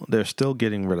still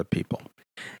getting rid of people.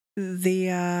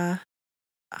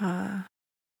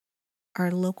 Our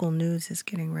local news is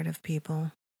getting rid of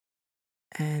people,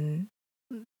 and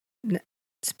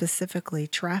specifically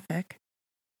traffic,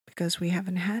 because we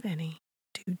haven't had any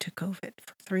due to COVID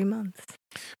for 3 months.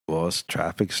 Well,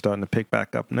 traffic's starting to pick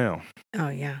back up now. Oh,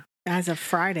 yeah. As of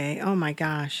Friday, oh my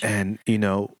gosh. And,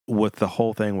 with the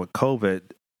whole thing with COVID,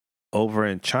 over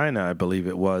in China, I believe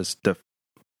it was, the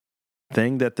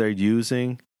thing that they're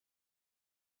using,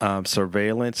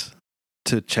 surveillance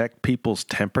to check people's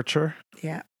temperature.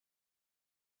 Yeah.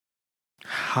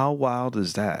 How wild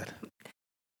is that?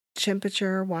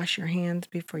 Temperature, wash your hands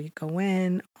before you go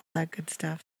in, all that good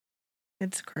stuff.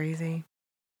 It's crazy.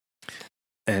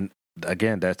 And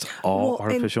again, that's all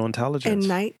artificial intelligence. And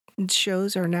night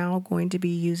shows are now going to be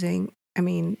using,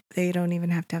 they don't even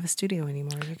have to have a studio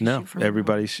anymore. No,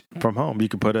 everybody's from home. You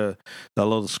can put a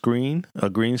little screen,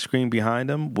 a green screen behind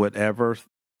them, whatever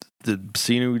the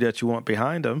scenery that you want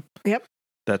behind them. Yep.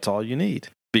 That's all you need,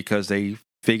 because they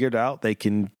figured out they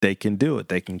can do it.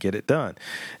 They can get it done.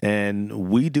 And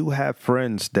we do have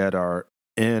friends that are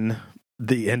in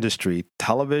the industry,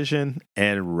 television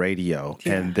and radio,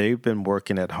 and they've been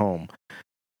working at home.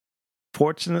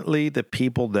 Fortunately, the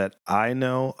people that I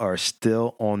know are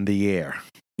still on the air.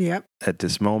 Yep. At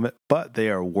this moment, but they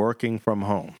are working from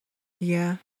home.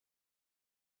 Yeah.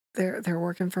 They're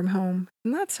working from home,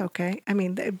 and that's okay.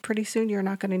 Pretty soon you're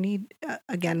not going to need,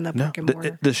 again, the brick and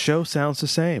mortar. The show sounds the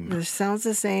same. It sounds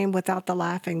the same without the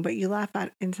laughing, but you laugh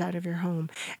out inside of your home.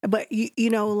 But,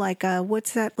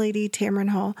 what's that lady, Tamron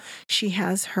Hall? She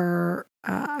has her,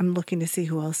 I'm looking to see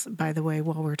who else, by the way,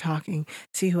 while we're talking,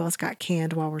 see who else got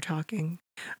canned while we're talking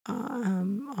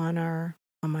on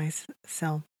my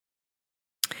cell.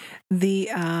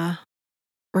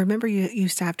 Remember, you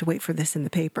used to have to wait for this in the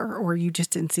paper, or you just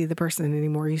didn't see the person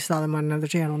anymore. You saw them on another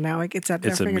channel. Now it's at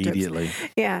their fingertips. Immediately.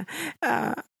 Yeah.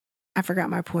 I forgot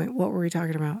my point. What were we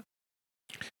talking about?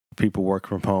 People work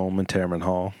from home in Tamron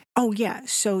Hall. Oh, yeah.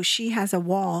 So she has a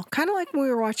wall, kind of like when we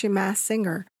were watching Masked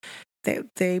Singer.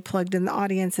 They plugged in the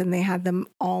audience, and they had them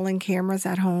all in cameras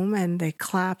at home, and they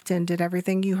clapped and did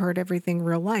everything. You heard everything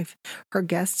real life. Her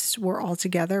guests were all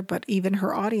together, but even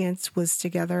her audience was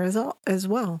together as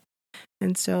well.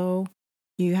 And so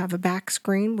you have a back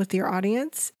screen with your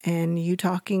audience, and you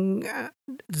talking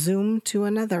Zoom to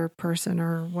another person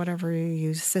or whatever you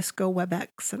use, Cisco,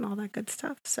 WebEx, and all that good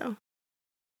stuff. So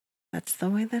that's the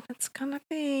way that it's going to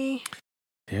be.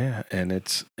 Yeah, and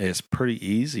it's pretty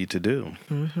easy to do.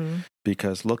 Mm-hmm.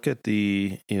 Because look at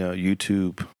the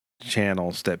YouTube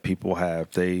channels that people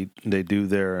have. They do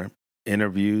their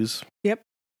interviews. Yep.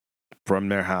 From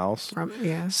their house.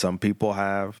 Yeah. Some people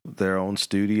have their own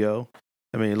studio.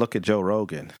 Look at Joe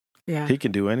Rogan. Yeah. He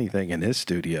can do anything in his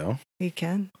studio. He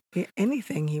can.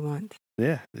 Anything he wants.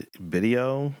 Yeah.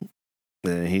 Video.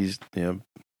 And he's,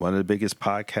 one of the biggest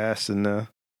podcasts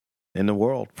in the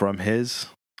world from his,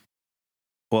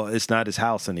 well, it's not his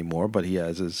house anymore, but he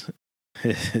has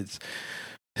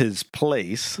his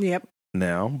place. Yep.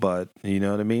 Now, but you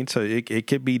know what I mean? So it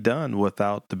could be done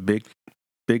without the big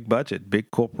budget,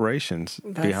 big corporations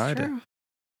behind it.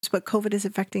 But COVID is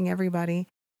affecting everybody.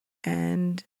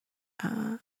 And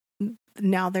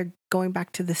now they're going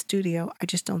back to the studio. I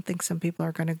just don't think some people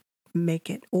are going to make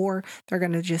it, or they're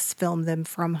going to just film them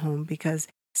from home, because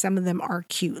some of them are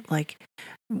cute. Like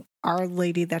our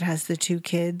lady that has the 2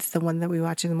 kids, the one that we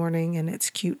watch in the morning, and it's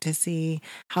cute to see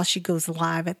how she goes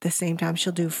live at the same time.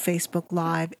 She'll do Facebook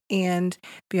Live and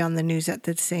be on the news at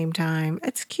the same time.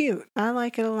 It's cute. I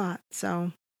like it a lot.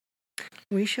 So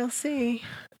we shall see.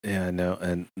 Yeah, I know.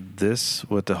 And this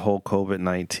with the whole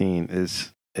COVID-19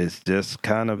 is just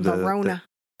kind of the Rona.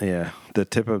 The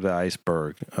tip of the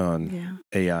iceberg on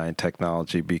AI and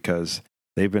technology, because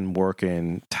they've been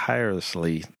working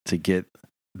tirelessly to get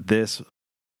this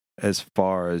as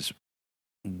far as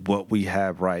what we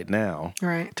have right now,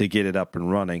 right, to get it up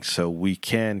and running so we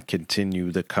can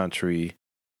continue the country,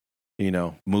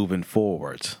 moving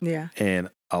forwards. Yeah. And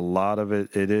a lot of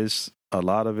it is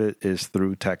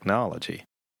through technology.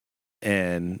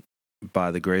 And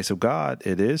by the grace of God,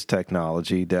 it is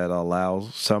technology that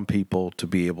allows some people to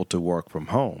be able to work from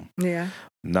home. Yeah.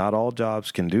 Not all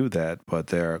jobs can do that, but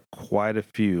there are quite a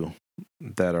few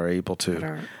that are able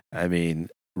to. I mean,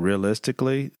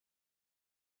 realistically,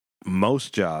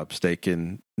 most jobs they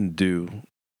can do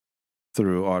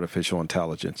through artificial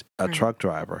intelligence. A truck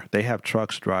driver, they have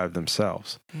trucks drive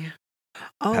themselves. Yeah.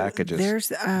 Packages,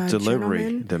 there's a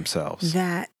delivery themselves.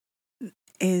 That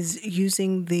is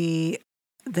using the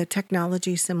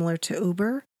technology similar to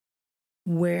Uber,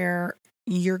 where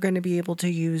you're going to be able to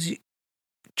use,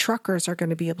 truckers are going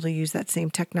to be able to use that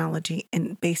same technology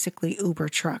in basically Uber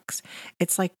trucks.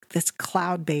 It's like this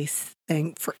cloud-based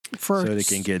thing for so they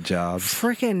can get jobs.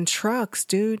 Freaking trucks,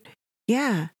 dude.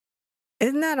 Yeah.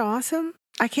 Isn't that awesome?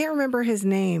 I can't remember his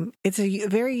name. It's a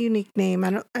very unique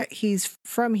name. He's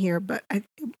from here, but I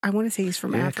want to say he's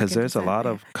from Africa. Yeah, because there's a lot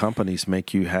of companies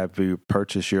make you have you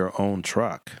purchase your own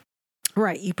truck.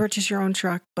 Right. You purchase your own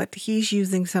truck, but he's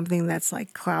using something that's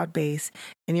like cloud-based,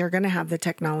 and you're going to have the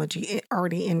technology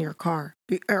already in your car,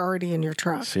 already in your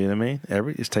truck. See what I mean?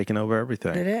 It's taking over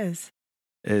everything. It is.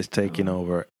 It's taking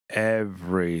over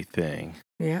everything.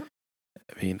 Yeah.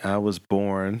 I mean, I was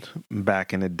born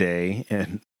back in the day,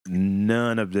 and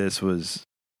none of this was,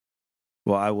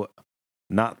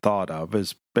 not thought of,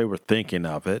 as they were thinking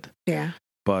of it. Yeah.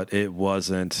 But it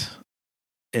wasn't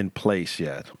in place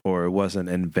yet, or it wasn't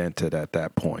invented at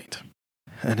that point.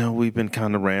 I know we've been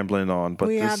kind of rambling on, but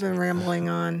we have been rambling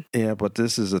on. Yeah, but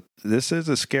this is a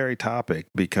scary topic,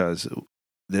 because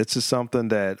this is something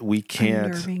that we can't.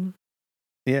 Unnerving.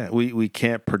 Yeah, we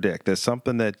can't predict. There's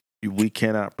something that we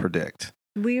cannot predict.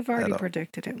 We've already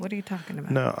predicted it. What are you talking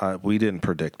about? No, we didn't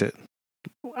predict it.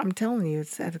 I'm telling you,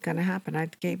 it's going to happen. I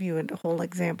gave you a whole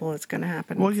example. It's going to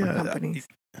happen for companies.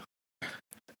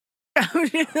 I'm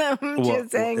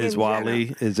just saying. Is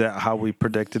WALL-E? Is that how we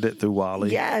predicted it, through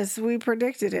WALL-E? Yes, we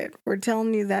predicted it. We're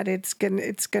telling you that it's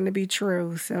gonna be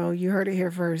true. So you heard it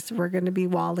here first. We're gonna be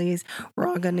WALL-Es. We're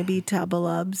all gonna be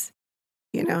Tubbalubs.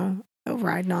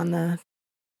 Riding on the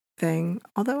thing.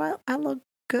 Although I look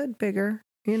good, bigger.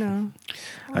 I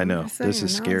know. This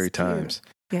is scary times.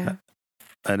 Yeah.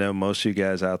 I know most of you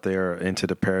guys out there are into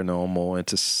the paranormal,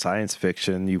 into science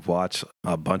fiction. You've watched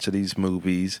a bunch of these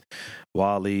movies,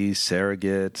 WALL-E,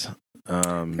 Surrogate.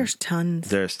 There's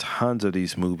tons. There's tons of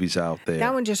these movies out there.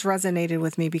 That one just resonated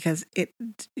with me because a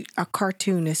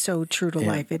cartoon is so true to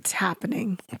life. It's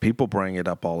happening. People bring it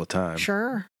up all the time.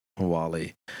 Sure.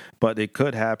 WALL-E. But it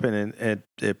could happen, and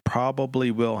it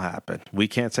probably will happen. We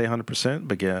can't say 100%,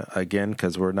 but again,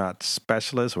 because we're not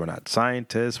specialists, we're not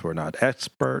scientists, we're not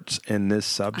experts in this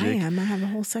subject. I am. I have a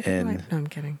whole second life. No, I'm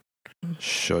kidding.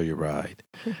 Show you right.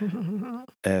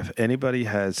 If anybody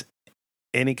has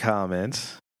any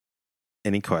comments,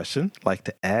 any question, like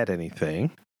to add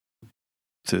anything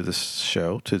to the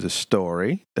show, to the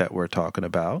story that we're talking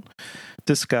about,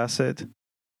 discuss it,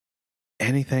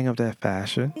 anything of that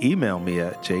fashion, email me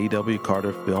at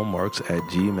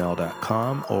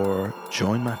jwcarterfilmworks@gmail.com or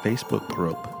join my Facebook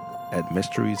group at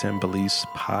Mysteries and Beliefs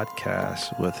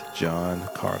Podcast with John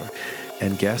Carter.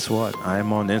 And guess what? I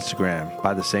am on Instagram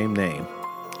by the same name.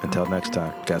 Until next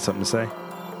time, got something to say?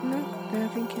 No, I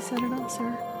think you said it all,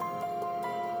 sir.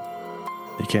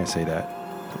 You can't say that.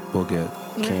 We'll get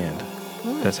canned.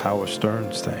 What? That's Howard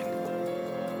Stern's thing.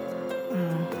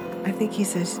 I think he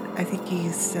says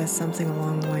something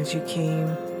along the lines, you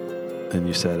came. And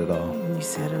you said it all. And you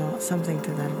said it all. Something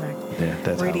to that effect. Yeah,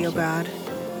 that's Radio God.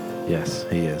 Yes,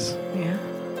 he is. Yeah.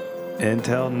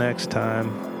 Until next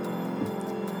time.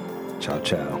 Ciao,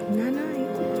 ciao. Night,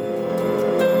 night.